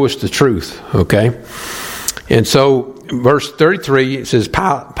to show us the truth, okay? And so, verse 33, it says,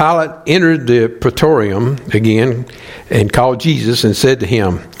 Pilate entered the praetorium again and called Jesus and said to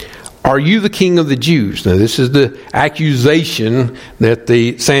him, are you the king of the Jews? Now, this is the accusation that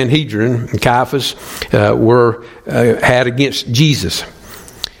the Sanhedrin and Caiaphas had against Jesus.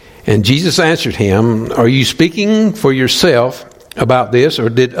 And Jesus answered him, are you speaking for yourself about this, or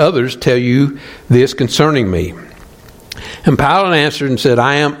did others tell you this concerning me? And Pilate answered and said,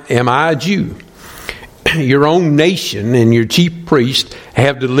 am I a Jew? Your own nation and your chief priest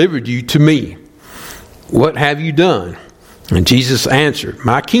have delivered you to me. What have you done? And Jesus answered,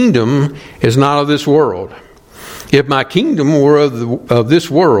 my kingdom is not of this world. If my kingdom were of this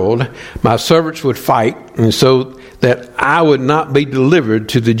world, my servants would fight, and so that I would not be delivered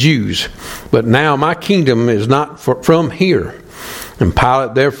to the Jews. But now my kingdom is not from here. And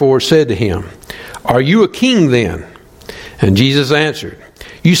Pilate therefore said to him, are you a king then? And Jesus answered,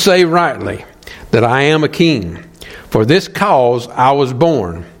 you say rightly that I am a king. For this cause I was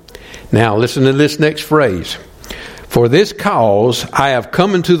born. Now listen to this next phrase. For this cause I have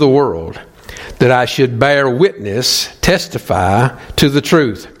come into the world, that I should bear witness, testify to the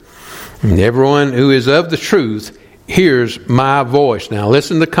truth. And everyone who is of the truth hears my voice. Now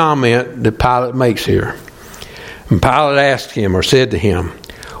listen to the comment that Pilate makes here. And Pilate asked him, or said to him,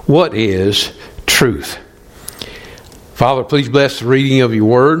 what is truth? Father, please bless the reading of your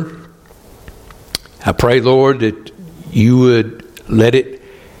word. I pray, Lord, that you would let it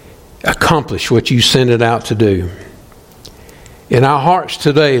accomplish what you sent it out to do. In our hearts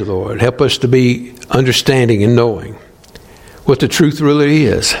today, Lord, help us to be understanding and knowing what the truth really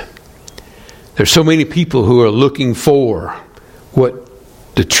is. There's so many people who are looking for what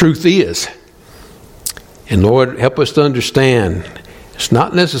the truth is. And Lord, help us to understand it's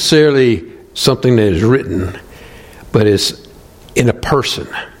not necessarily something that is written, but it's in a person,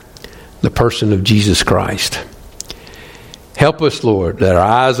 the person of Jesus Christ. Help us, Lord, that our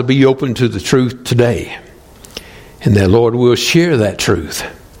eyes will be open to the truth today. And that, Lord, we'll share that truth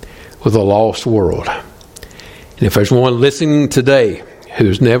with a lost world. And if there's one listening today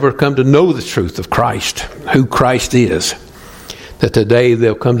who's never come to know the truth of Christ, who Christ is, that today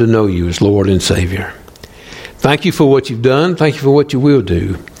they'll come to know you as Lord and Savior. Thank you for what you've done. Thank you for what you will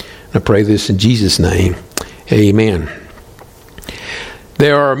do. And I pray this in Jesus' name. Amen.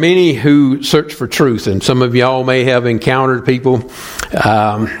 There are many who search for truth, and some of y'all may have encountered people.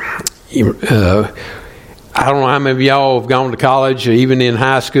 I don't know how many of y'all have gone to college, or even in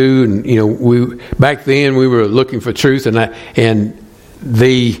high school. And back then we were looking for truth, one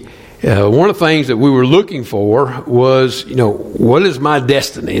of the things that we were looking for was, what is my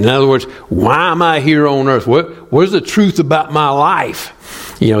destiny? In other words, why am I here on earth? What is the truth about my life?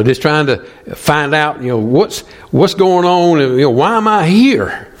 Just trying to find out, what's going on, and why am I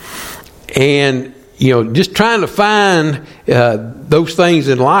here? And just trying to find those things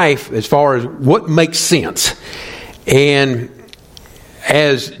in life as far as what makes sense. And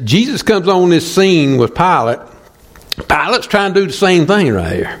as Jesus comes on this scene with Pilate's trying to do the same thing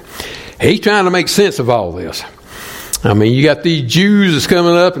right here. He's trying to make sense of all this. I mean, you got these Jews that's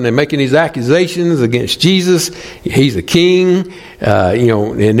coming up and they're making these accusations against Jesus. He's a king,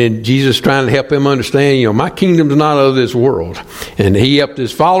 and then Jesus trying to help him understand, my kingdom's not of this world. And he helped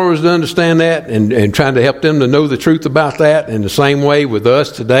his followers to understand that and trying to help them to know the truth about that, in the same way with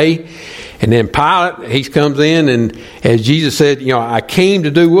us today. And then Pilate, he comes in, and as Jesus said, I came to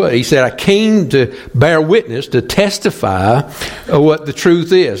do what? He said, I came to bear witness, to testify of what the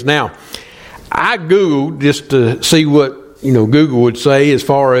truth is. Now, I Googled just to see what, Google would say as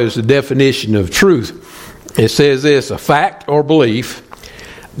far as the definition of truth. It says this: a fact or belief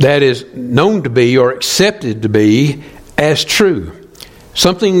that is known to be or accepted to be as true.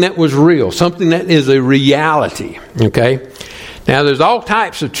 Something that was real. Something that is a reality. Okay? Now, there's all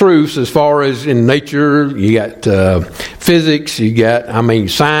types of truths as far as in nature. You got physics. You got,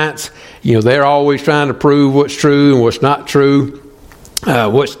 science. They're always trying to prove what's true and what's not true.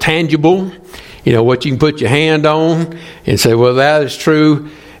 What's tangible, what you can put your hand on and say, well, that is true.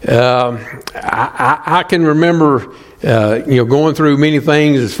 I can remember, going through many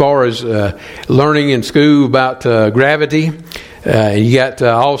things as far as learning in school about gravity. You got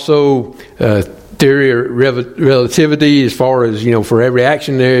also theory of relativity as far as, for every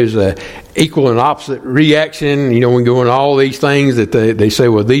action there's a equal and opposite reaction. We go into all these things that they say,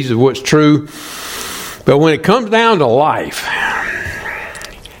 well, these are what's true. But when it comes down to life,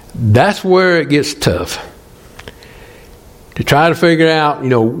 that's where it gets tough. To try to figure out,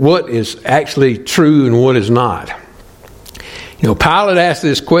 what is actually true and what is not. Pilate asked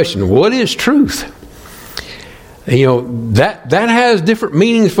this question, what is truth? That has different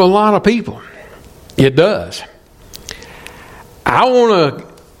meanings for a lot of people. It does. I want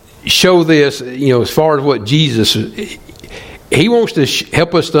to show this, as far as what Jesus, he wants to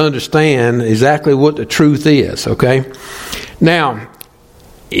help us to understand exactly what the truth is, okay? Now,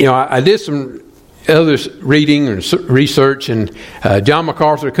 I did some other reading and research, and John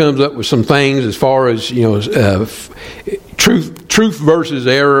MacArthur comes up with some things as far as, truth versus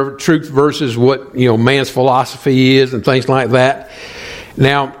error, truth versus what, man's philosophy is and things like that.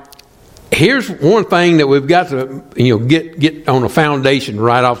 Now, here's one thing that we've got to, get on a foundation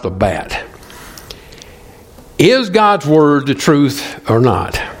right off the bat. Is God's Word the truth or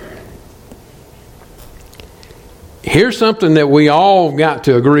not? Here's something that we all got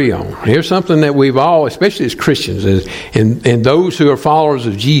to agree on. Here's something that we've all, especially as Christians and those who are followers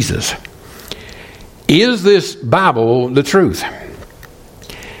of Jesus. Is this Bible the truth?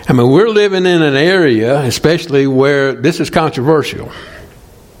 We're living in an area, especially where this is controversial.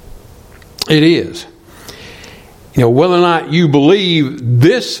 It is. Whether or not you believe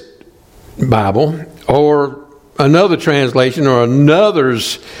this Bible or another translation or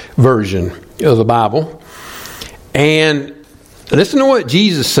another's version of the Bible. And listen to what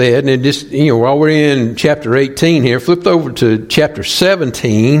Jesus said, and just, while we're in chapter 18 here, flipped over to chapter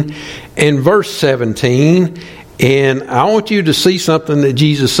 17 and verse 17, and I want you to see something that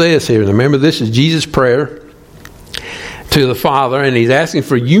Jesus says here. Remember, this is Jesus' prayer to the Father, and he's asking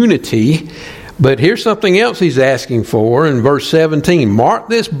for unity, but here's something else he's asking for in verse 17. Mark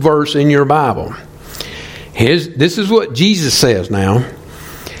this verse in your Bible. This is what Jesus says now.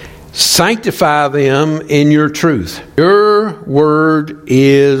 Sanctify them in your truth. Your word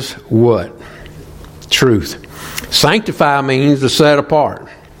is what? Truth. Sanctify means to set apart.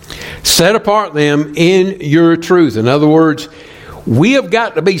 Set apart them in your truth. In other words, we have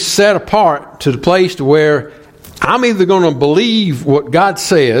got to be set apart to the place to where I'm either going to believe what God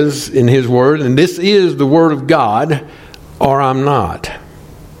says in His Word, and this is the Word of God, or I'm not.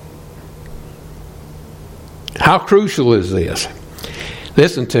 How crucial is this?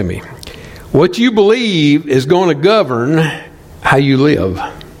 Listen to me. What you believe is going to govern how you live.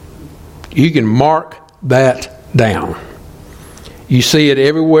 You can mark that down. You see it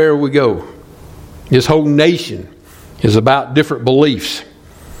everywhere we go. This whole nation is about different beliefs.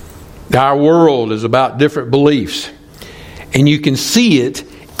 Our world is about different beliefs. And you can see it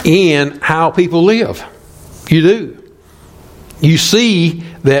in how people live. You do. You see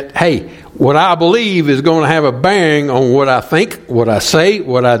that, hey, what I believe is going to have a bearing on what I think, what I say,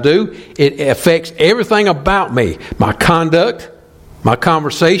 what I do. It affects everything about me. My conduct, my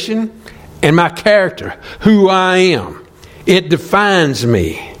conversation, and my character. Who I am. It defines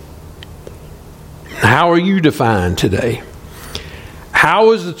me. How are you defined today?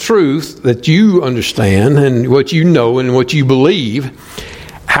 How is the truth that you understand and what you know and what you believe,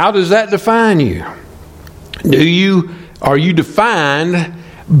 how does that define you? Are you defined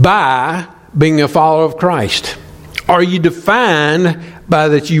by being a follower of Christ? Are you defined by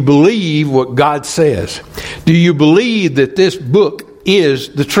that you believe what God says? Do you believe that this book is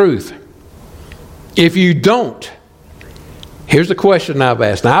the truth? If you don't, here's the question I've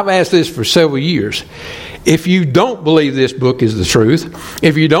asked. Now, I've asked this for several years. If you don't believe this book is the truth,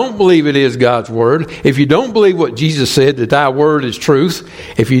 if you don't believe it is God's Word, if you don't believe what Jesus said, that thy Word is truth,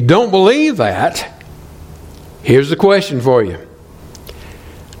 if you don't believe that, here's the question for you.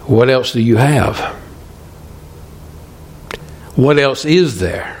 What else do you have? What else is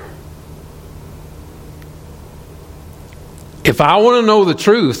there? If I want to know the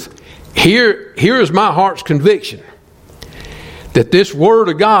truth, here is my heart's conviction. That this Word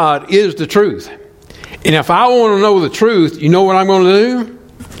of God is the truth. And if I want to know the truth, you know what I'm going to do?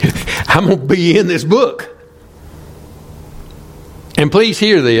 I'm going to be in this book. And please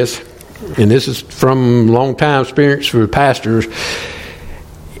hear this, and this is from long-time experience for pastors.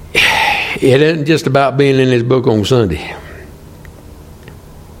 It isn't just about being in this book on Sunday.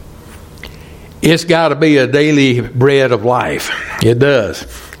 It's got to be a daily bread of life. It does.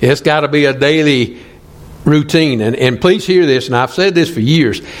 It's got to be a daily routine. And please hear this, and I've said this for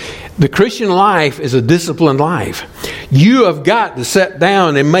years. The Christian life is a disciplined life. You have got to sit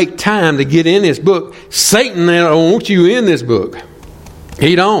down and make time to get in this book. Satan don't want you in this book.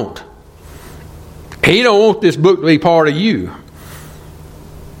 He don't. He don't want this book to be part of you.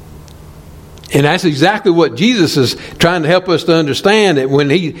 And that's exactly what Jesus is trying to help us to understand, that when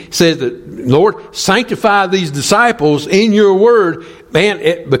he says that, Lord, sanctify these disciples in your word,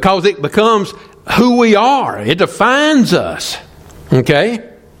 man, because it becomes who we are. It defines us. Okay?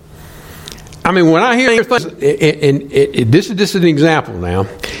 I mean, when I hear things, and this is just an example now,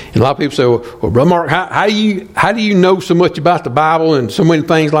 and a lot of people say, well, Brother Mark, how do you know so much about the Bible and so many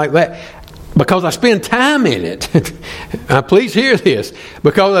things like that? Because I spend time in it. Now, please hear this.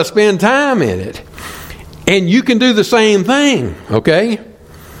 Because I spend time in it. And you can do the same thing, okay?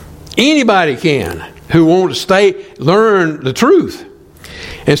 Anybody can who want to learn the truth.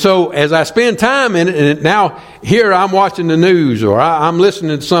 And so as I spend time in it, and now here I'm watching the news, or I'm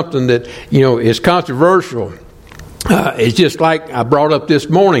listening to something that, is controversial. It's just like I brought up this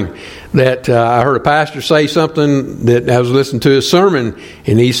morning that I heard a pastor say something that I was listening to his sermon,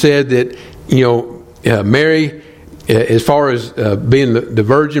 and he said that, Mary, as far as being the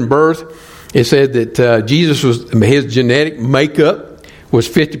virgin birth, it said that Jesus his genetic makeup was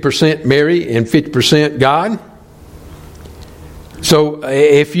 50% Mary and 50% God. So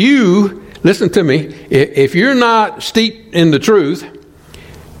if you, listen to me, if you're not steeped in the truth,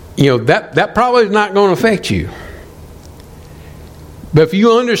 that probably is not going to affect you. But if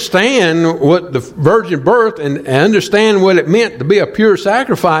you understand what the virgin birth and understand what it meant to be a pure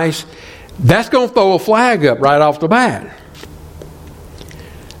sacrifice, that's going to throw a flag up right off the bat.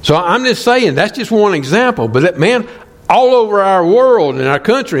 So I'm just saying, that's just one example. But man, all over our world and our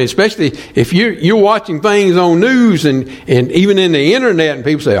country, especially if you're watching things on news and even in the internet, and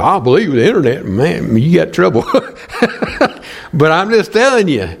people say, I believe the internet, man, you got trouble. But I'm just telling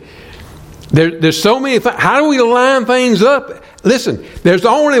you, there's so many things. How do we line things up? Listen, there's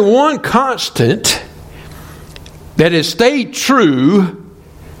only one constant that has stayed true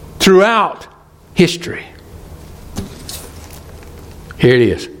throughout history. Here it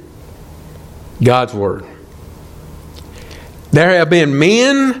is. God's Word. There have been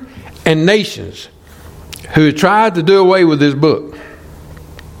men and nations who tried to do away with this book.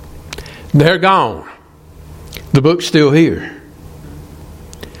 They're gone. The book's still here.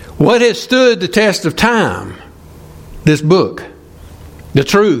 What has stood the test of time? This book. The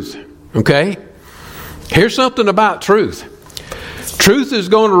truth. Okay? Here's something about truth. Truth is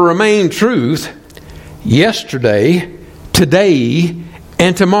going to remain truth yesterday, today,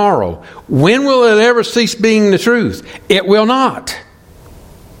 and tomorrow. When will it ever cease being the truth? It will not.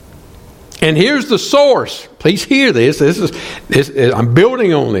 And here's the source. Please hear this. I'm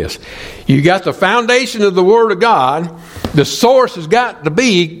building on this. You got the foundation of the Word of God. The source has got to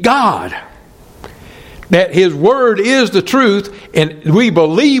be God. That His Word is the truth, and we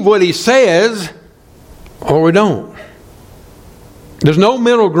believe what He says, or we don't. There's no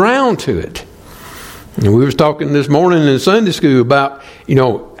middle ground to it. And we were talking this morning in Sunday school about,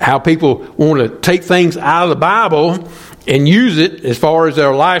 how people want to take things out of the Bible and use it as far as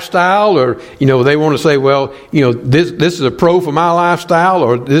their lifestyle, or, they want to say, well, this is a pro for my lifestyle,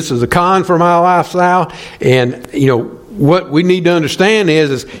 or this is a con for my lifestyle. And, what we need to understand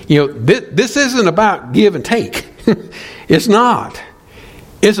is this isn't about give and take. It's not.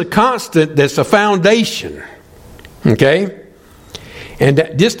 It's a constant that's a foundation. Okay? And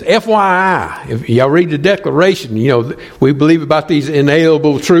just FYI, if y'all read the Declaration, we believe about these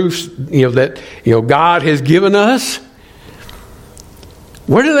inalienable truths, that, God has given us.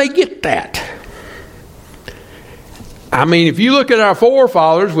 Where do they get that? I mean, if you look at our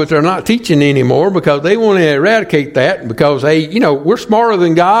forefathers, which they're not teaching anymore because they want to eradicate that because, we're smarter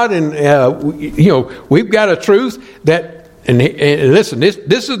than God, and, we've got a truth that, and listen,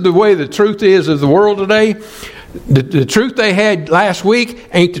 this is the way the truth is of the world today. The truth they had last week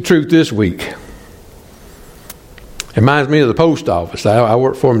ain't the truth this week. It reminds me of the post office. I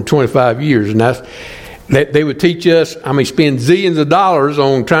worked for them 25 years, and they would teach us, spend zillions of dollars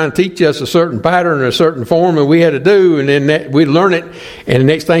on trying to teach us a certain pattern or a certain form, and we had to do, and then we'd learn it, and the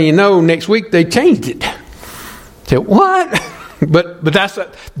next thing you know, next week they changed it. So what? But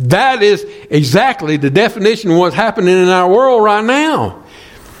that is exactly the definition of what's happening in our world right now.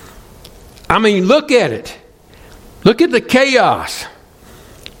 Look at it. Look at the chaos.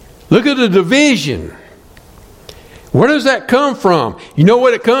 Look at the division. Where does that come from? You know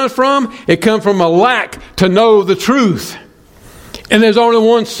what it comes from? It comes from a lack to know the truth. And there's only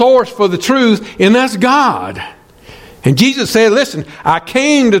one source for the truth, and that's God. And Jesus said, listen, I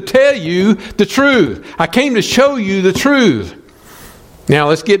came to tell you the truth. I came to show you the truth. Now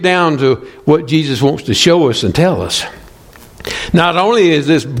let's get down to what Jesus wants to show us and tell us. Not only is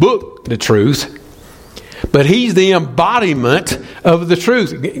this book the truth, but He's the embodiment of the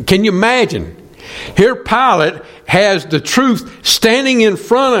truth. Can you imagine? Here Pilate has the truth standing in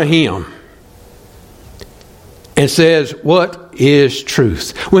front of him and says, what is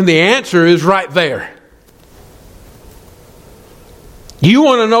truth? When the answer is right there. You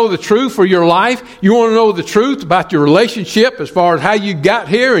want to know the truth for your life? You want to know the truth about your relationship as far as how you got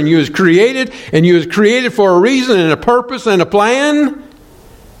here and you was created, and you was created for a reason and a purpose and a plan?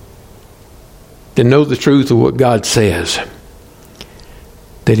 Then know the truth of what God says.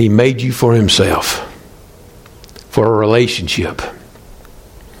 That He made you for Himself. For a relationship.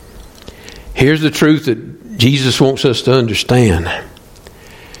 Here's the truth that Jesus wants us to understand.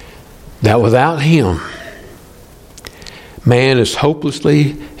 That without Him, man is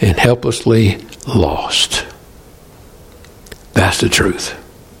hopelessly and helplessly lost. That's the truth.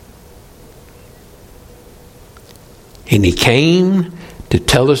 And He came to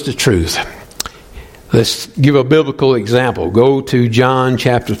tell us the truth. Let's give a biblical example. Go to John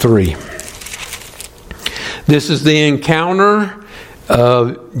chapter 3. This is the encounter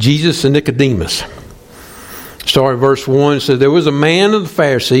of Jesus and Nicodemus. Starting verse 1 says, there was a man of the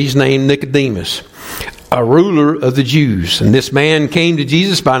Pharisees named Nicodemus, a ruler of the Jews. And this man came to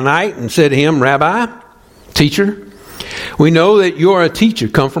Jesus by night and said to Him, Rabbi, teacher, we know that you are a teacher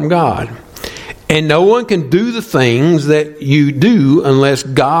come from God. And no one can do the things that you do unless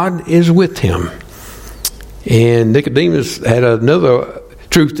God is with him. And Nicodemus had another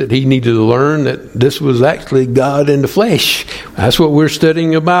truth that he needed to learn, that this was actually God in the flesh. That's what we're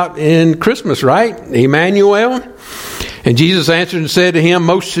studying about in Christmas, right? Emmanuel. And Jesus answered and said to him,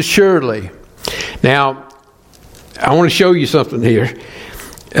 most assuredly. Now, I want to show you something here.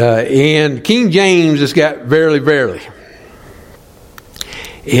 In King James, it's got verily, verily.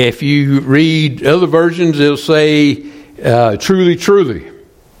 If you read other versions, it'll say truly, truly.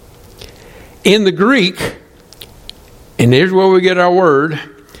 In the Greek, and here's where we get our word,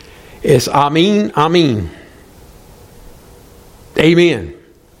 it's amen, amen. Amen.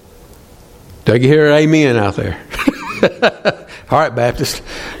 Do you hear amen out there? All right, Baptist.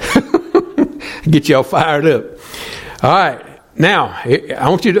 Get y'all fired up. All right. Now, I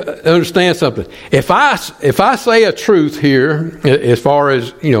want you to understand something. If I say a truth here, as far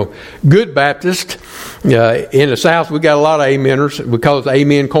as, good Baptist, in the South, we got a lot of ameners. We call it the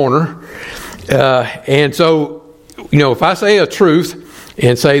Amen Corner. And so, if I say a truth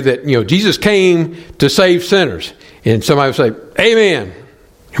and say that, Jesus came to save sinners, and somebody would say, Amen.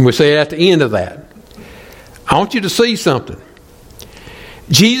 And we say at the end of that, I want you to see something.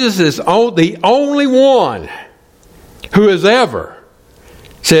 Jesus is the only one who has ever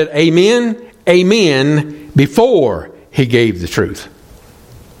said amen, amen before he gave the truth.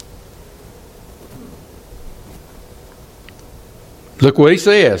 Look what he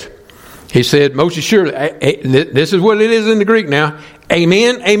says. He said, most assuredly, this is what it is in the Greek now.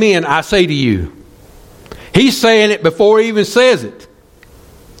 Amen, amen, I say to you. He's saying it before he even says it.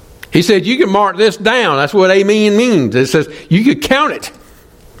 He said, you can mark this down. That's what amen means. It says, you can count it.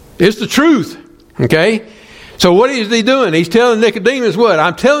 It's the truth. Okay? So what is he doing? He's telling Nicodemus what?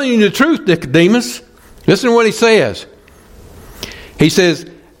 I'm telling you the truth, Nicodemus. Listen to what he says. He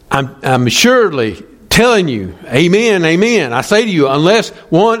says, I'm assuredly telling you, amen, amen. I say to you, unless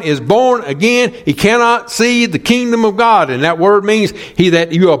one is born again, he cannot see the kingdom of God. And that word means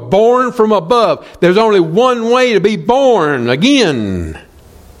that you are born from above. There's only one way to be born again.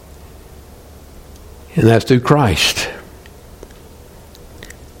 And that's through Christ.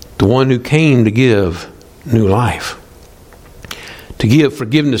 The one who came to give new life. To give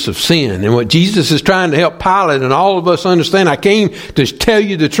forgiveness of sin. And what Jesus is trying to help Pilate and all of us understand, I came to tell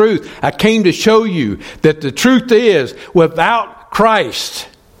you the truth. I came to show you that the truth is, without Christ,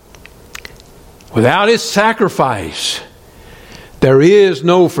 without his sacrifice, there is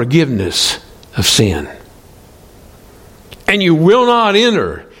no forgiveness of sin. And you will not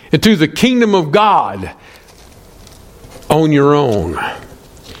enter into the kingdom of God on your own.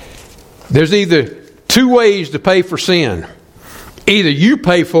 There's either two ways to pay for sin. Either you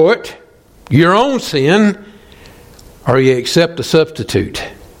pay for it, your own sin, or you accept a substitute.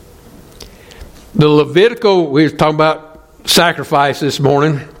 The Levitical, we were talking about sacrifice this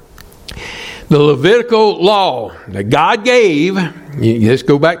morning. The Levitical law that God gave, let's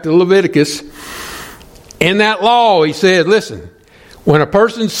go back to Leviticus. In that law, he said, listen, when a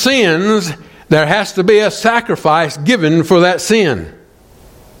person sins, there has to be a sacrifice given for that sin.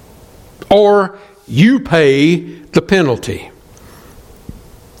 Or you pay the penalty.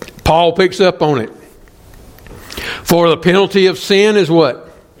 Paul picks up on it. For the penalty of sin is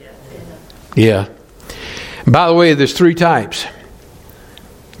what? Yeah. By the way, there's three types.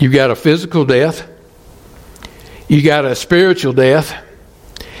 You've got a physical death, you got a spiritual death,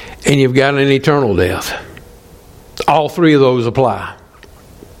 and you've got an eternal death. All three of those apply.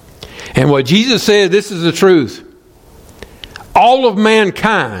 And what Jesus said, this is the truth. All of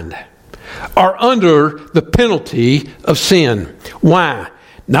mankind are under the penalty of sin. Why?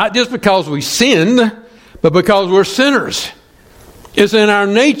 Not just because we sinned, but because we're sinners. It's in our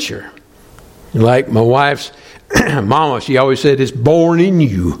nature. Like my wife's mama, she always said, it's born in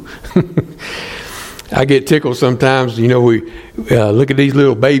you. I get tickled sometimes. You know, we look at these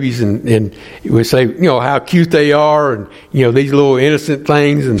little babies and we say, you know, how cute they are, and you know, these little innocent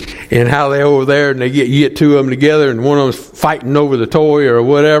things, and how they over there, and you get two of them together, and one of them's fighting over the toy or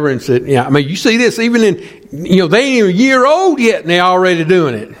whatever, and said, yeah, I mean, you see this even in, you know, they ain't even a year old yet, and they're already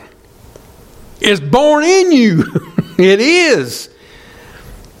doing it. It's born in you. It is.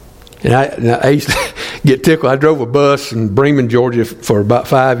 And I used to get tickled. I drove a bus in Bremen, Georgia for about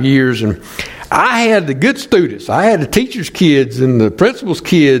 5 years, and I had the good students. I had the teachers' kids and the principals'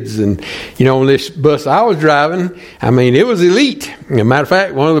 kids. And, you know, on this bus I was driving, I mean, it was elite. As a matter of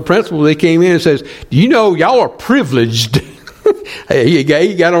fact, one of the principals, they came in and says, do you know y'all are privileged? He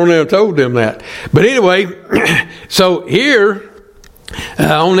got on there and told them that. But anyway, so here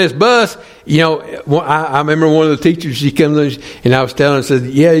on this bus, you know, I remember one of the teachers, she comes in and I was telling her, said,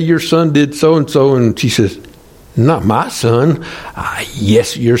 yeah, your son did so-and-so. And she says, not my son.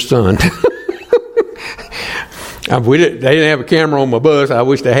 Yes, your son. They didn't have a camera on my bus. I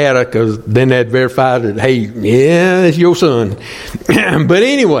wish they had it, because then they'd verify that, hey, yeah, it's your son. But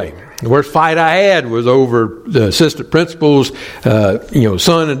anyway, the worst fight I had was over the assistant principal's,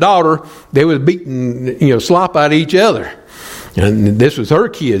 son and daughter. They was beating, slop out of each other. And this was her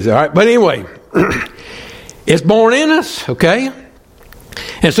kids, all right? But anyway, it's born in us, okay?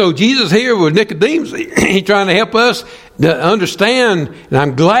 And so Jesus here with Nicodemus, he's trying to help us to understand, and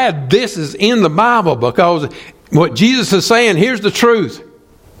I'm glad this is in the Bible, because what Jesus is saying, here's the truth.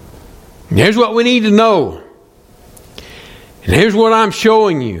 And here's what we need to know. And here's what I'm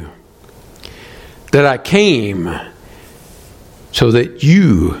showing you. That I came so that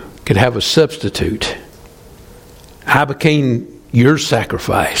you could have a substitute. I became your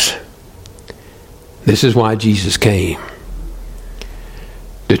sacrifice. This is why Jesus came.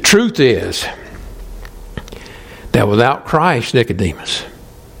 The truth is that without Christ, Nicodemus,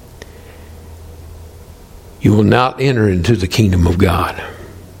 you will not enter into the kingdom of God.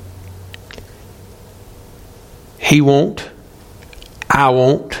 He won't. I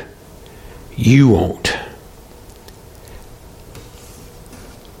won't. You won't.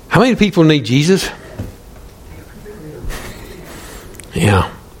 How many people need Jesus?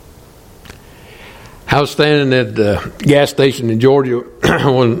 Yeah. I was standing at the gas station in Georgia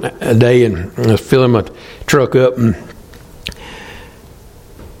one day, and I was filling my truck up, and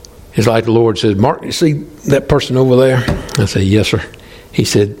it's like the Lord said, "Mark, you see that person over there?" I said, "Yes, sir." He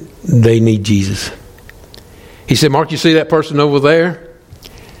said, "They need Jesus." He said, "Mark, you see that person over there?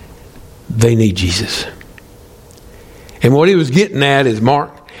 They need Jesus." And what he was getting at is,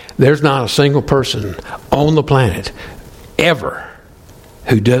 Mark, there's not a single person on the planet ever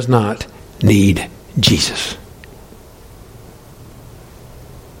who does not need Jesus.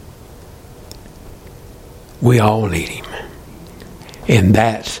 We all need him. And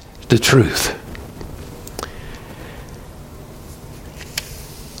that's the truth.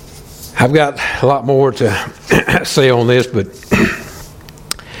 I've got a lot more to say on this, but the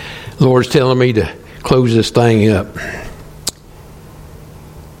Lord's telling me to close this thing up.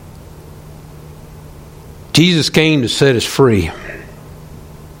 Jesus came to set us free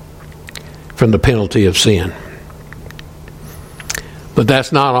from the penalty of sin. But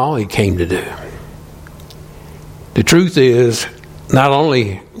that's not all he came to do. The truth is, not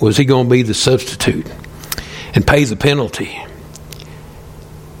only was he going to be the substitute and pay the penalty,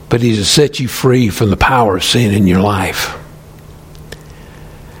 but he's to set you free from the power of sin in your life.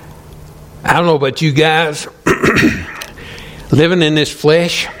 I don't know about you guys, living in this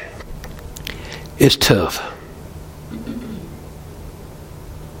flesh is tough.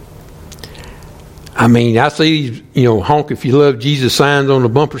 I mean, I see, honk if you love Jesus signs on the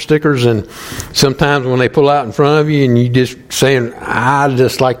bumper stickers, and sometimes when they pull out in front of you and you just saying, "I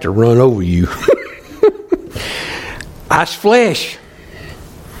just like to run over you." That's flesh.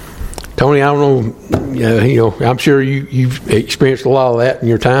 Tony, I don't know, I'm sure you've experienced a lot of that in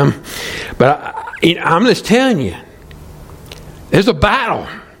your time. But I'm just telling you, there's a battle.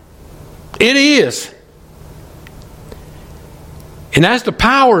 It is. And that's the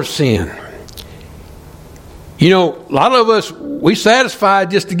power of sin. A lot of us, we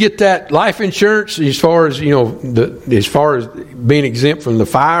satisfied just to get that life insurance as far as, as far as being exempt from the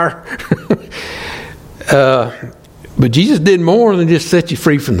fire. But Jesus did more than just set you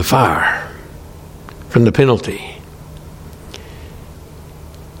free from the fire, from the penalty.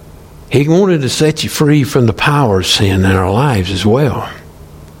 He wanted to set you free from the power of sin in our lives as well.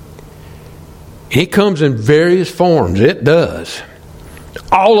 It comes in various forms. It does.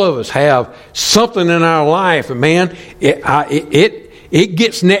 All of us have something in our life, and man, it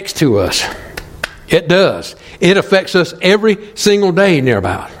gets next to us. It does. It affects us every single day and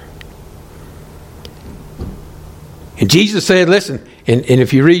thereabout. And Jesus said, listen, and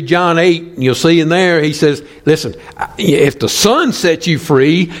if you read John 8, you'll see in there, he says, listen, if the Son sets you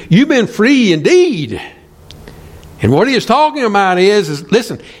free, you've been free indeed. And what he is talking about is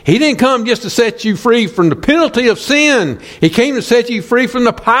listen, he didn't come just to set you free from the penalty of sin. He came to set you free from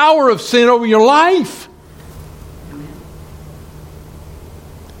the power of sin over your life.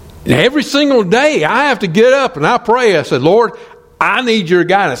 And every single day I have to get up and I pray. I said, Lord, I need your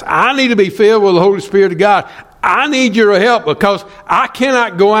guidance. I need to be filled with the Holy Spirit of God. I need your help because I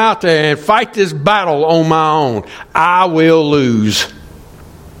cannot go out there and fight this battle on my own. I will lose.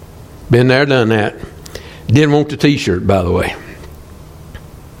 Been there, done that. Didn't want the t-shirt, by the way.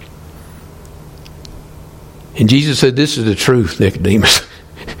 And Jesus said, this is the truth, Nicodemus.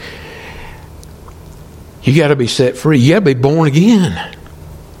 You got to be set free. You got to be born again.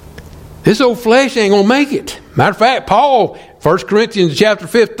 This old flesh ain't going to make it. Matter of fact, Paul, 1 Corinthians chapter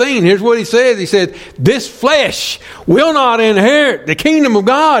 15, here's what he says. He said, this flesh will not inherit the kingdom of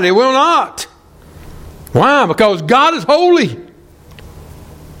God. It will not. Why? Because God is holy.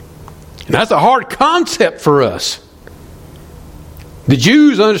 And that's a hard concept for us. The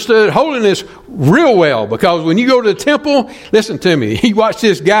Jews understood holiness real well because when you go to the temple, listen to me, he watched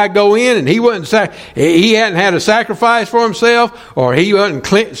this guy go in and he hadn't had a sacrifice for himself, or he wasn't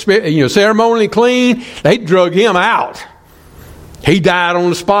ceremonially clean. They drug him out. He died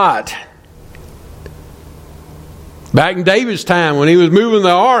on the spot. Back in David's time, when he was moving the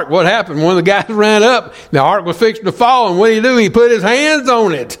ark, what happened? One of the guys ran up. The ark was fixing to fall, and what did he do? He put his hands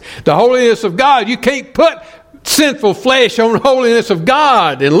on it. The holiness of God. You can't put sinful flesh on the holiness of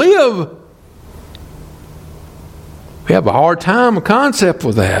God and live. We have a hard time, a concept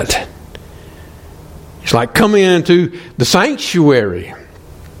with that. It's like coming into the sanctuary.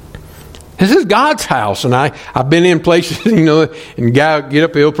 This is God's house, and I've been in places, and guy get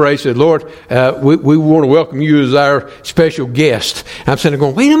up here, pray, said, Lord, we want to welcome you as our special guest. And I'm sitting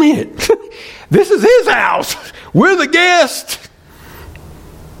there going, wait a minute, this is His house. We're the guest.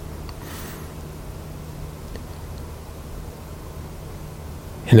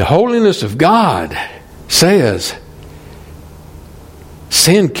 And the holiness of God says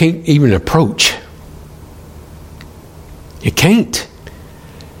sin can't even approach. It can't.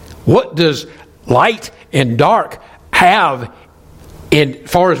 What does light and dark have in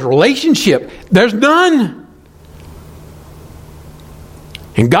far as relationship? There's none.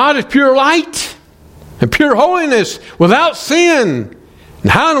 And God is pure light and pure holiness without sin.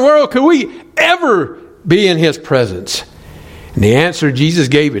 And how in the world could we ever be in His presence? And the answer Jesus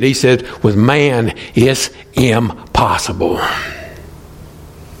gave it. He said, with man, it's impossible.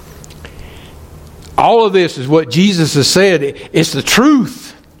 All of this is what Jesus has said. It's the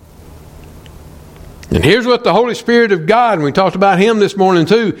truth. And here's what the Holy Spirit of God, and we talked about Him this morning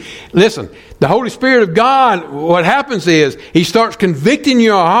too. Listen, the Holy Spirit of God, what happens is He starts convicting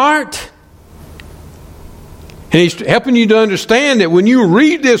your heart. And He's helping you to understand that when you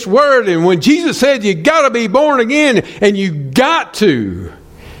read this word, and when Jesus said you got to be born again, and you got to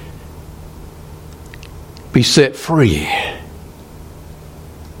be set free,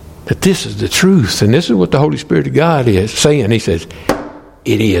 that this is the truth. And this is what the Holy Spirit of God is saying. He says,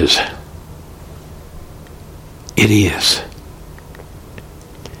 it is. It is.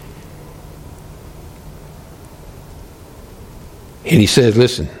 And He says,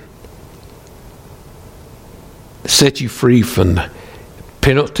 listen, set you free from the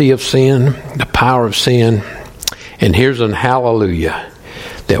penalty of sin, the power of sin. And here's an hallelujah,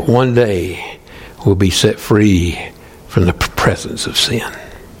 that one day we'll be set free from the presence of sin.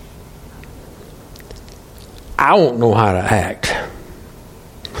 I won't know how to act.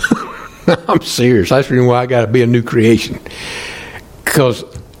 I'm serious. That's the reason why I got to be a new creation. Because,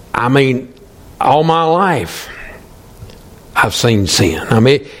 I mean, all my life I've seen sin. I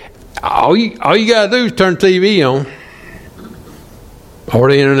mean, all you got to do is turn TV on, or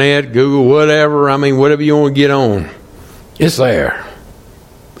the internet, Google, whatever. I mean, whatever you want to get on, it's there.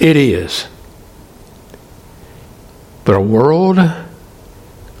 It is. But a world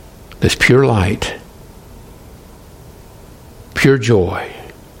that's pure light, pure joy,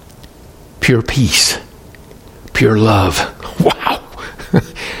 pure peace, pure love. Wow.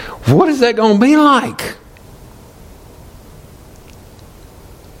 What is that going to be like?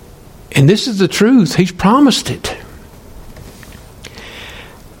 And this is the truth. He's promised it.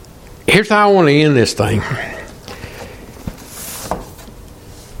 Here's how I want to end this thing.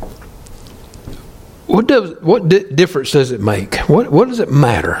 What difference does it make? What does it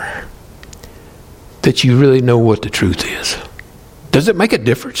matter that you really know what the truth is? Does it make a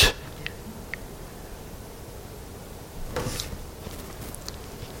difference?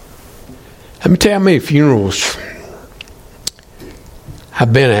 Let me tell you how many funerals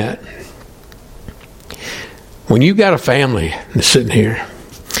I've been at. When you got a family that's sitting here,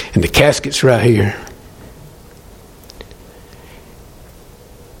 and the casket's right here,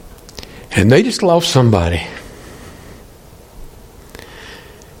 and they just lost somebody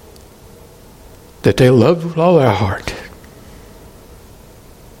that they loved with all their heart.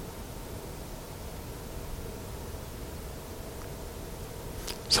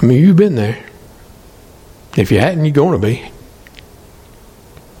 Some of you have been there. If you hadn't, you're going to be.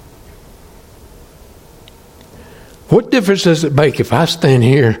 What difference does it make if I stand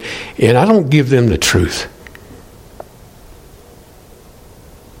here and I don't give them the truth?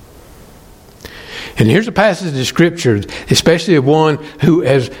 And here's a passage of Scripture, especially of one who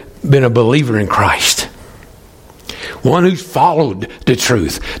has been a believer in Christ. One who's followed the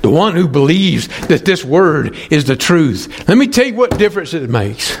truth. The one who believes that this word is the truth. Let me tell you what difference it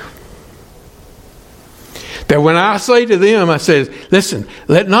makes. That when I say to them, I say, listen,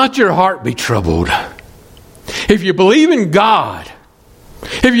 let not your heart be troubled. If you believe in God,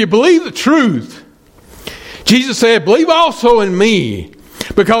 if you believe the truth, Jesus said, believe also in me,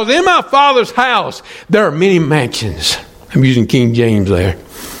 because in my Father's house there are many mansions. I'm using King James there.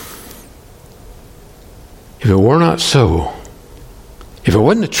 If it were not so, if it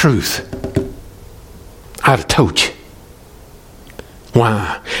wasn't the truth, I'd have told you.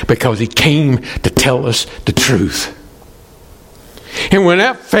 Why? Because He came to tell us the truth. And when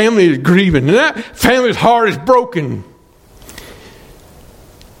that family is grieving, and that family's heart is broken,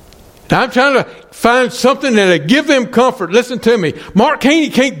 and I'm trying to find something that'll give them comfort. Listen to me. Mark Haney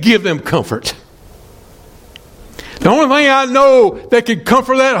can't give them comfort. The only thing I know that can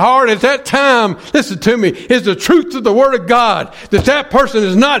comfort that heart at that time, listen to me, is the truth of the Word of God. That person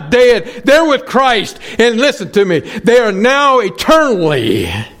is not dead. They're with Christ. And listen to me, they are now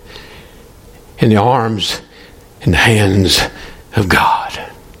eternally in the arms and the hands of God.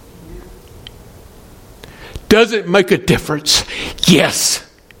 Does it make a difference? Yes,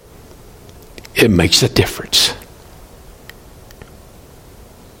 it makes a difference.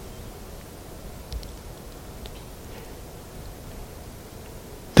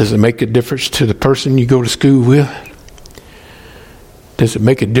 Does it make a difference to the person you go to school with? Does it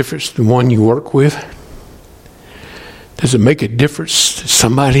make a difference to the one you work with? Does it make a difference to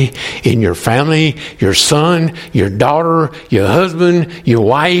somebody in your family, your son, your daughter, your husband, your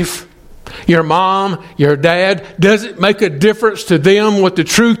wife, your mom, your dad? Does it make a difference to them what the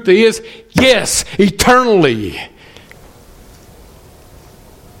truth is? Yes, eternally.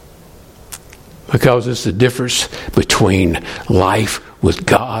 Because it's the difference between life with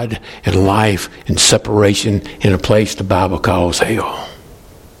God and life in separation in a place the Bible calls hell.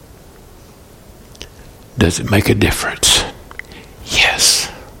 Does it make a difference?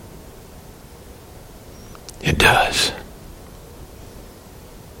 Yes. It does.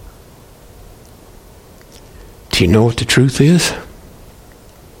 Do you know what the truth is?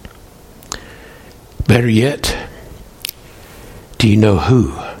 Better yet, do you know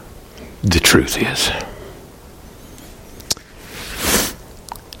who the truth is?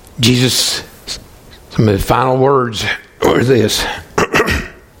 Jesus, some of the final words are this: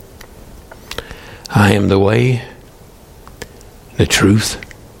 I am the way, the truth,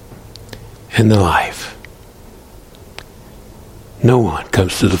 and the life. No one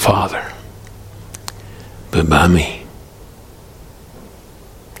comes to the Father but by me.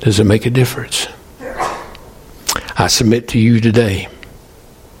 Does it make a difference? I submit to you today,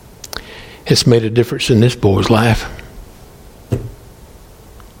 it's made a difference in this boy's life.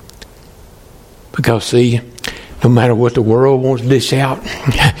 Because, see, no matter what the world wants to dish out,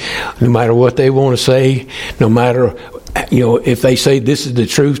 no matter what they want to say, no matter, if they say this is the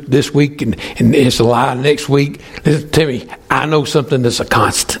truth this week and it's a lie next week, listen to me, I know something that's a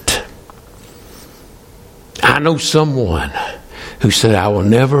constant. I know someone who said, I will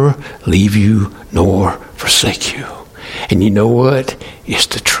never leave you nor forsake you. And you know what? It's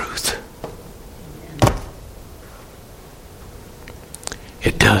the truth.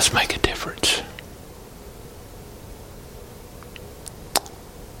 It does make a difference.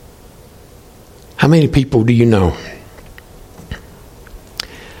 How many people do you know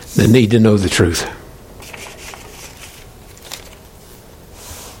that need to know the truth?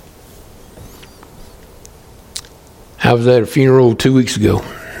 I was at a funeral 2 weeks ago.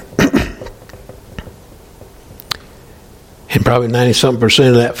 And probably 90-something%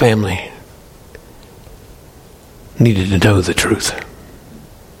 of that family needed to know the truth.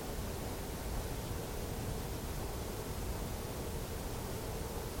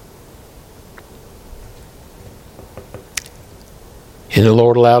 And the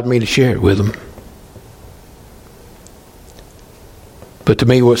Lord allowed me to share it with them. But to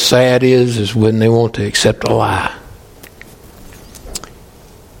me, what's sad is when they want to accept a lie,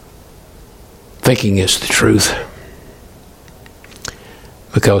 thinking it's the truth.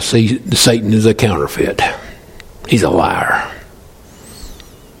 Because, see, Satan is a counterfeit. He's a liar.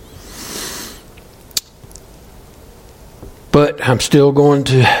 But I'm still going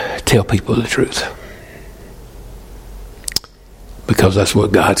to tell people the truth. Because that's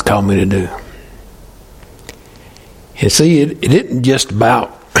what God's called me to do. And see, it isn't just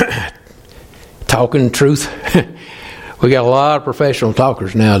about talking truth. We got a lot of professional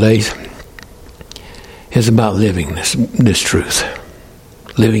talkers nowadays. It's about living this truth.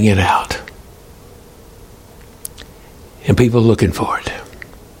 Living it out. And people looking for it.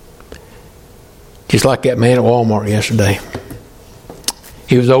 Just like that man at Walmart yesterday.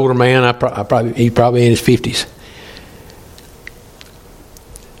 He was an older man. He probably in his 50s.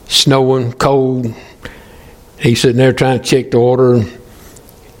 Snowing, cold. He's sitting there trying to check the order.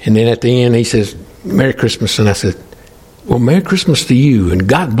 And then at the end he says, Merry Christmas. And I said, well, Merry Christmas to you and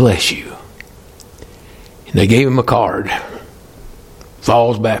God bless you. And they gave him a card.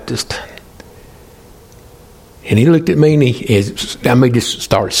 Falls Baptist. And he looked at me and he just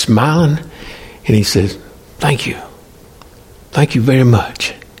started smiling. And he says, thank you. Thank you very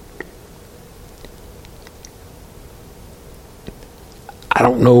much. I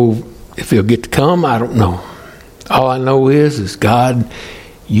don't know if he'll get to come. I don't know. All I know is God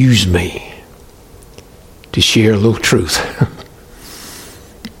used me to share a little truth.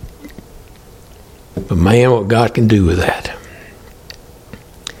 But man, what God can do with that.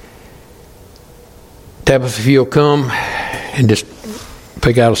 Tabitha, if you'll come and just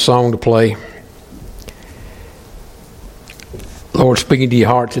pick out a song to play. Lord, speaking to your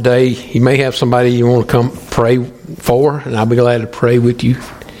heart today, you may have somebody you want to come pray for, and I'll be glad to pray with you.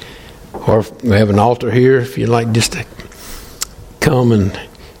 Or if we have an altar here, if you'd like just to come and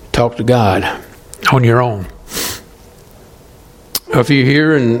talk to God on your own. Or if you're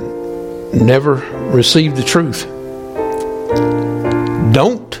here and never received the truth,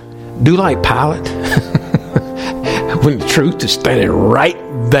 don't do like Pilate when the truth is standing right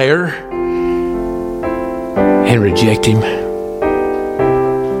there and reject Him.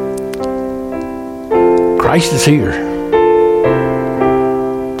 Christ is here,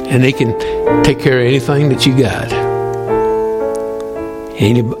 and He can take care of anything that you got.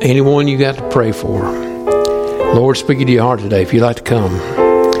 Anyone you got to pray for. Lord, speak into your heart today. If you'd like to come,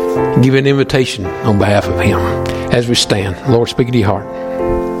 give an invitation on behalf of Him as we stand. Lord, speak into your heart.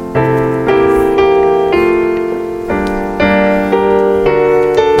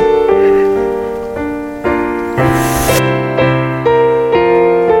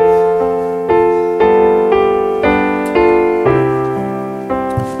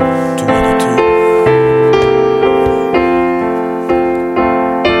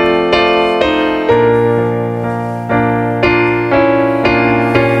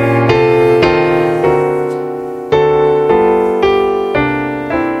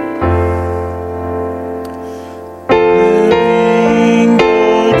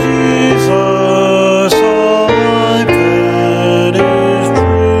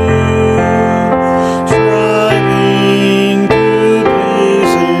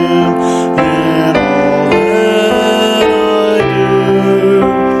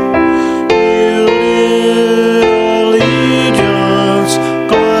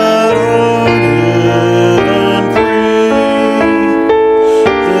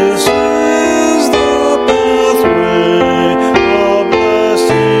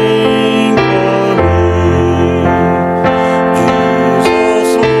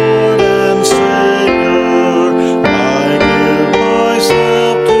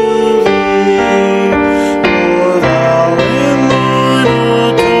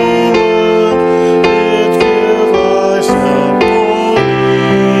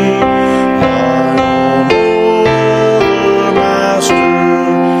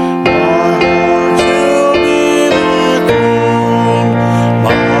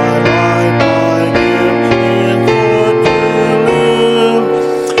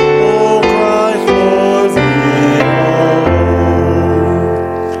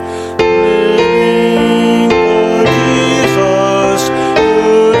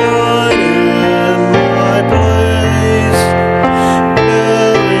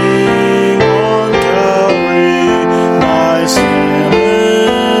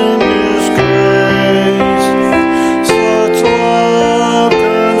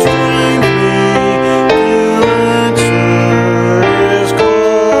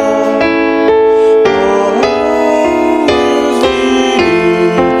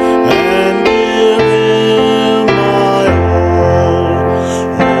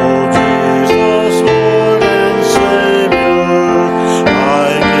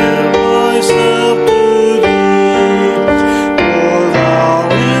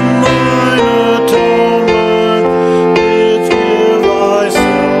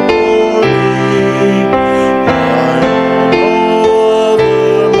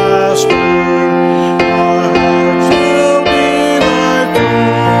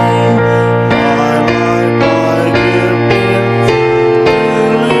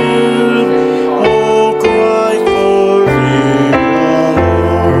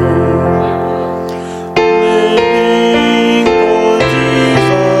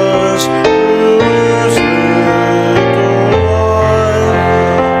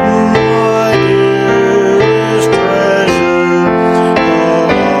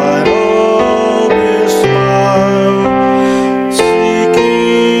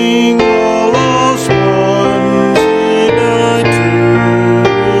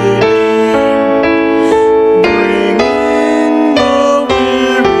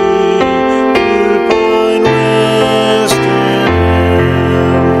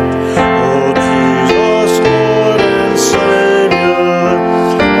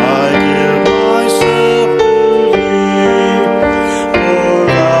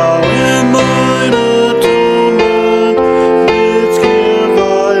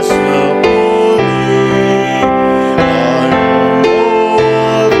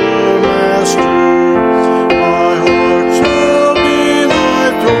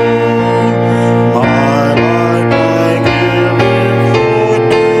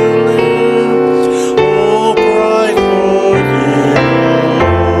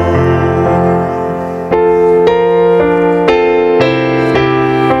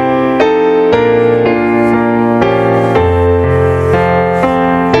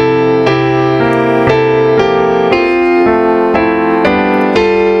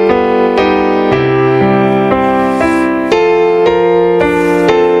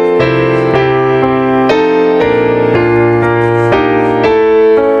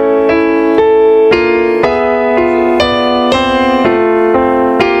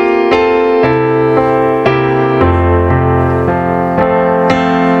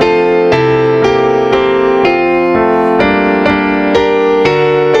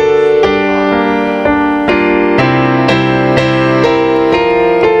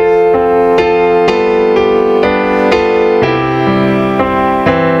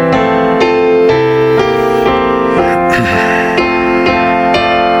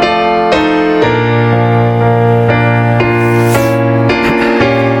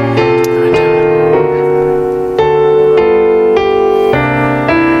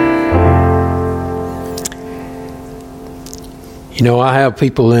 You know, I have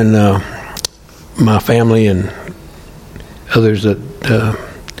people in my family and others that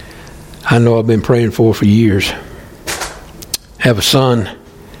I know I've been praying for years. I have a son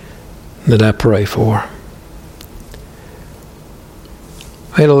that I pray for.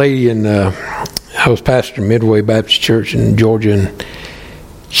 I had a lady I was pastor in Midway Baptist Church in Georgia, and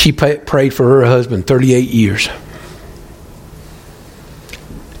she prayed for her husband 38 years.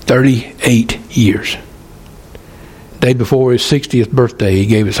 38 years. The day before his 60th birthday, he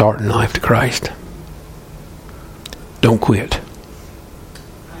gave his heart and life to Christ. Don't quit.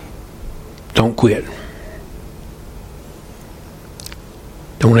 Don't quit.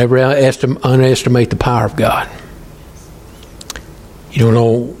 Don't ever underestimate the power of God. You don't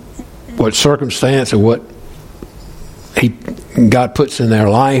know what circumstance or what God puts in their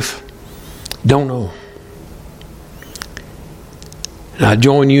life. Don't know. And I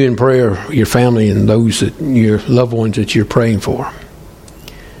join you in prayer, your family and your loved ones that you're praying for.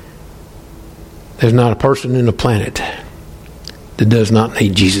 There's not a person in the planet that does not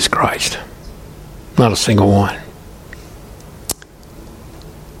need Jesus Christ. Not a single one.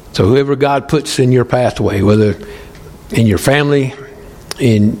 So whoever God puts in your pathway, whether in your family,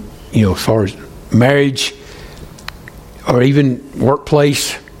 in, as far as marriage, or even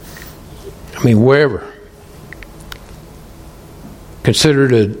workplace, wherever, consider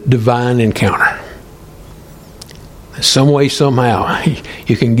it a divine encounter. In some way, somehow,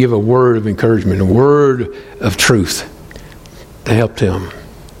 you can give a word of encouragement, a word of truth to help them.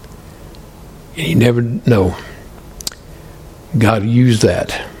 And you never know. God used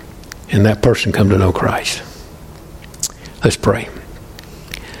that, and that person come to know Christ. Let's pray.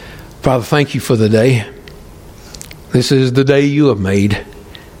 Father, thank you for the day. This is the day you have made,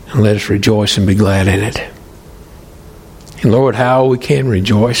 and let us rejoice and be glad in it. And Lord, how we can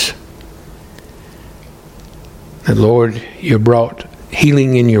rejoice. And Lord, you brought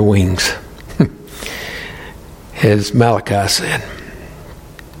healing in your wings, as Malachi said.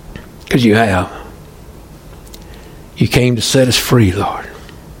 Because you have. You came to set us free, Lord.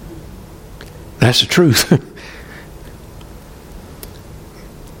 That's the truth.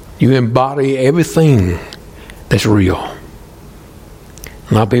 You embody everything that's real.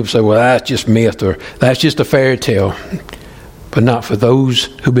 A lot of people say, well, that's just myth, or that's just a fairy tale. But not for those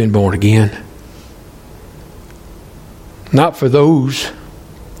who've been born again. Not for those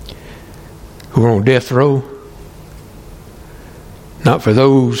who are on death row. Not for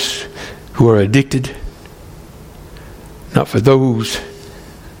those who are addicted. Not for those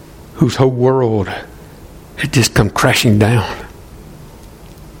whose whole world has just come crashing down.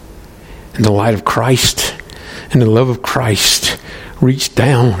 And the light of Christ and the love of Christ reached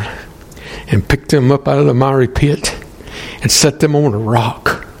down and picked them up out of the miry pit and set them on a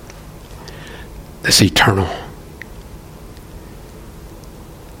rock that's eternal.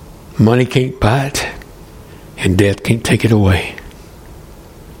 Money can't buy it, and death can't take it away.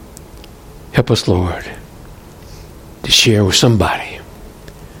 Help us, Lord, to share with somebody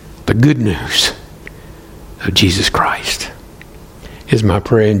the good news of Jesus Christ. Is my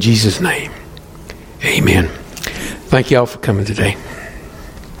prayer in Jesus' name. Amen. Thank you all for coming today.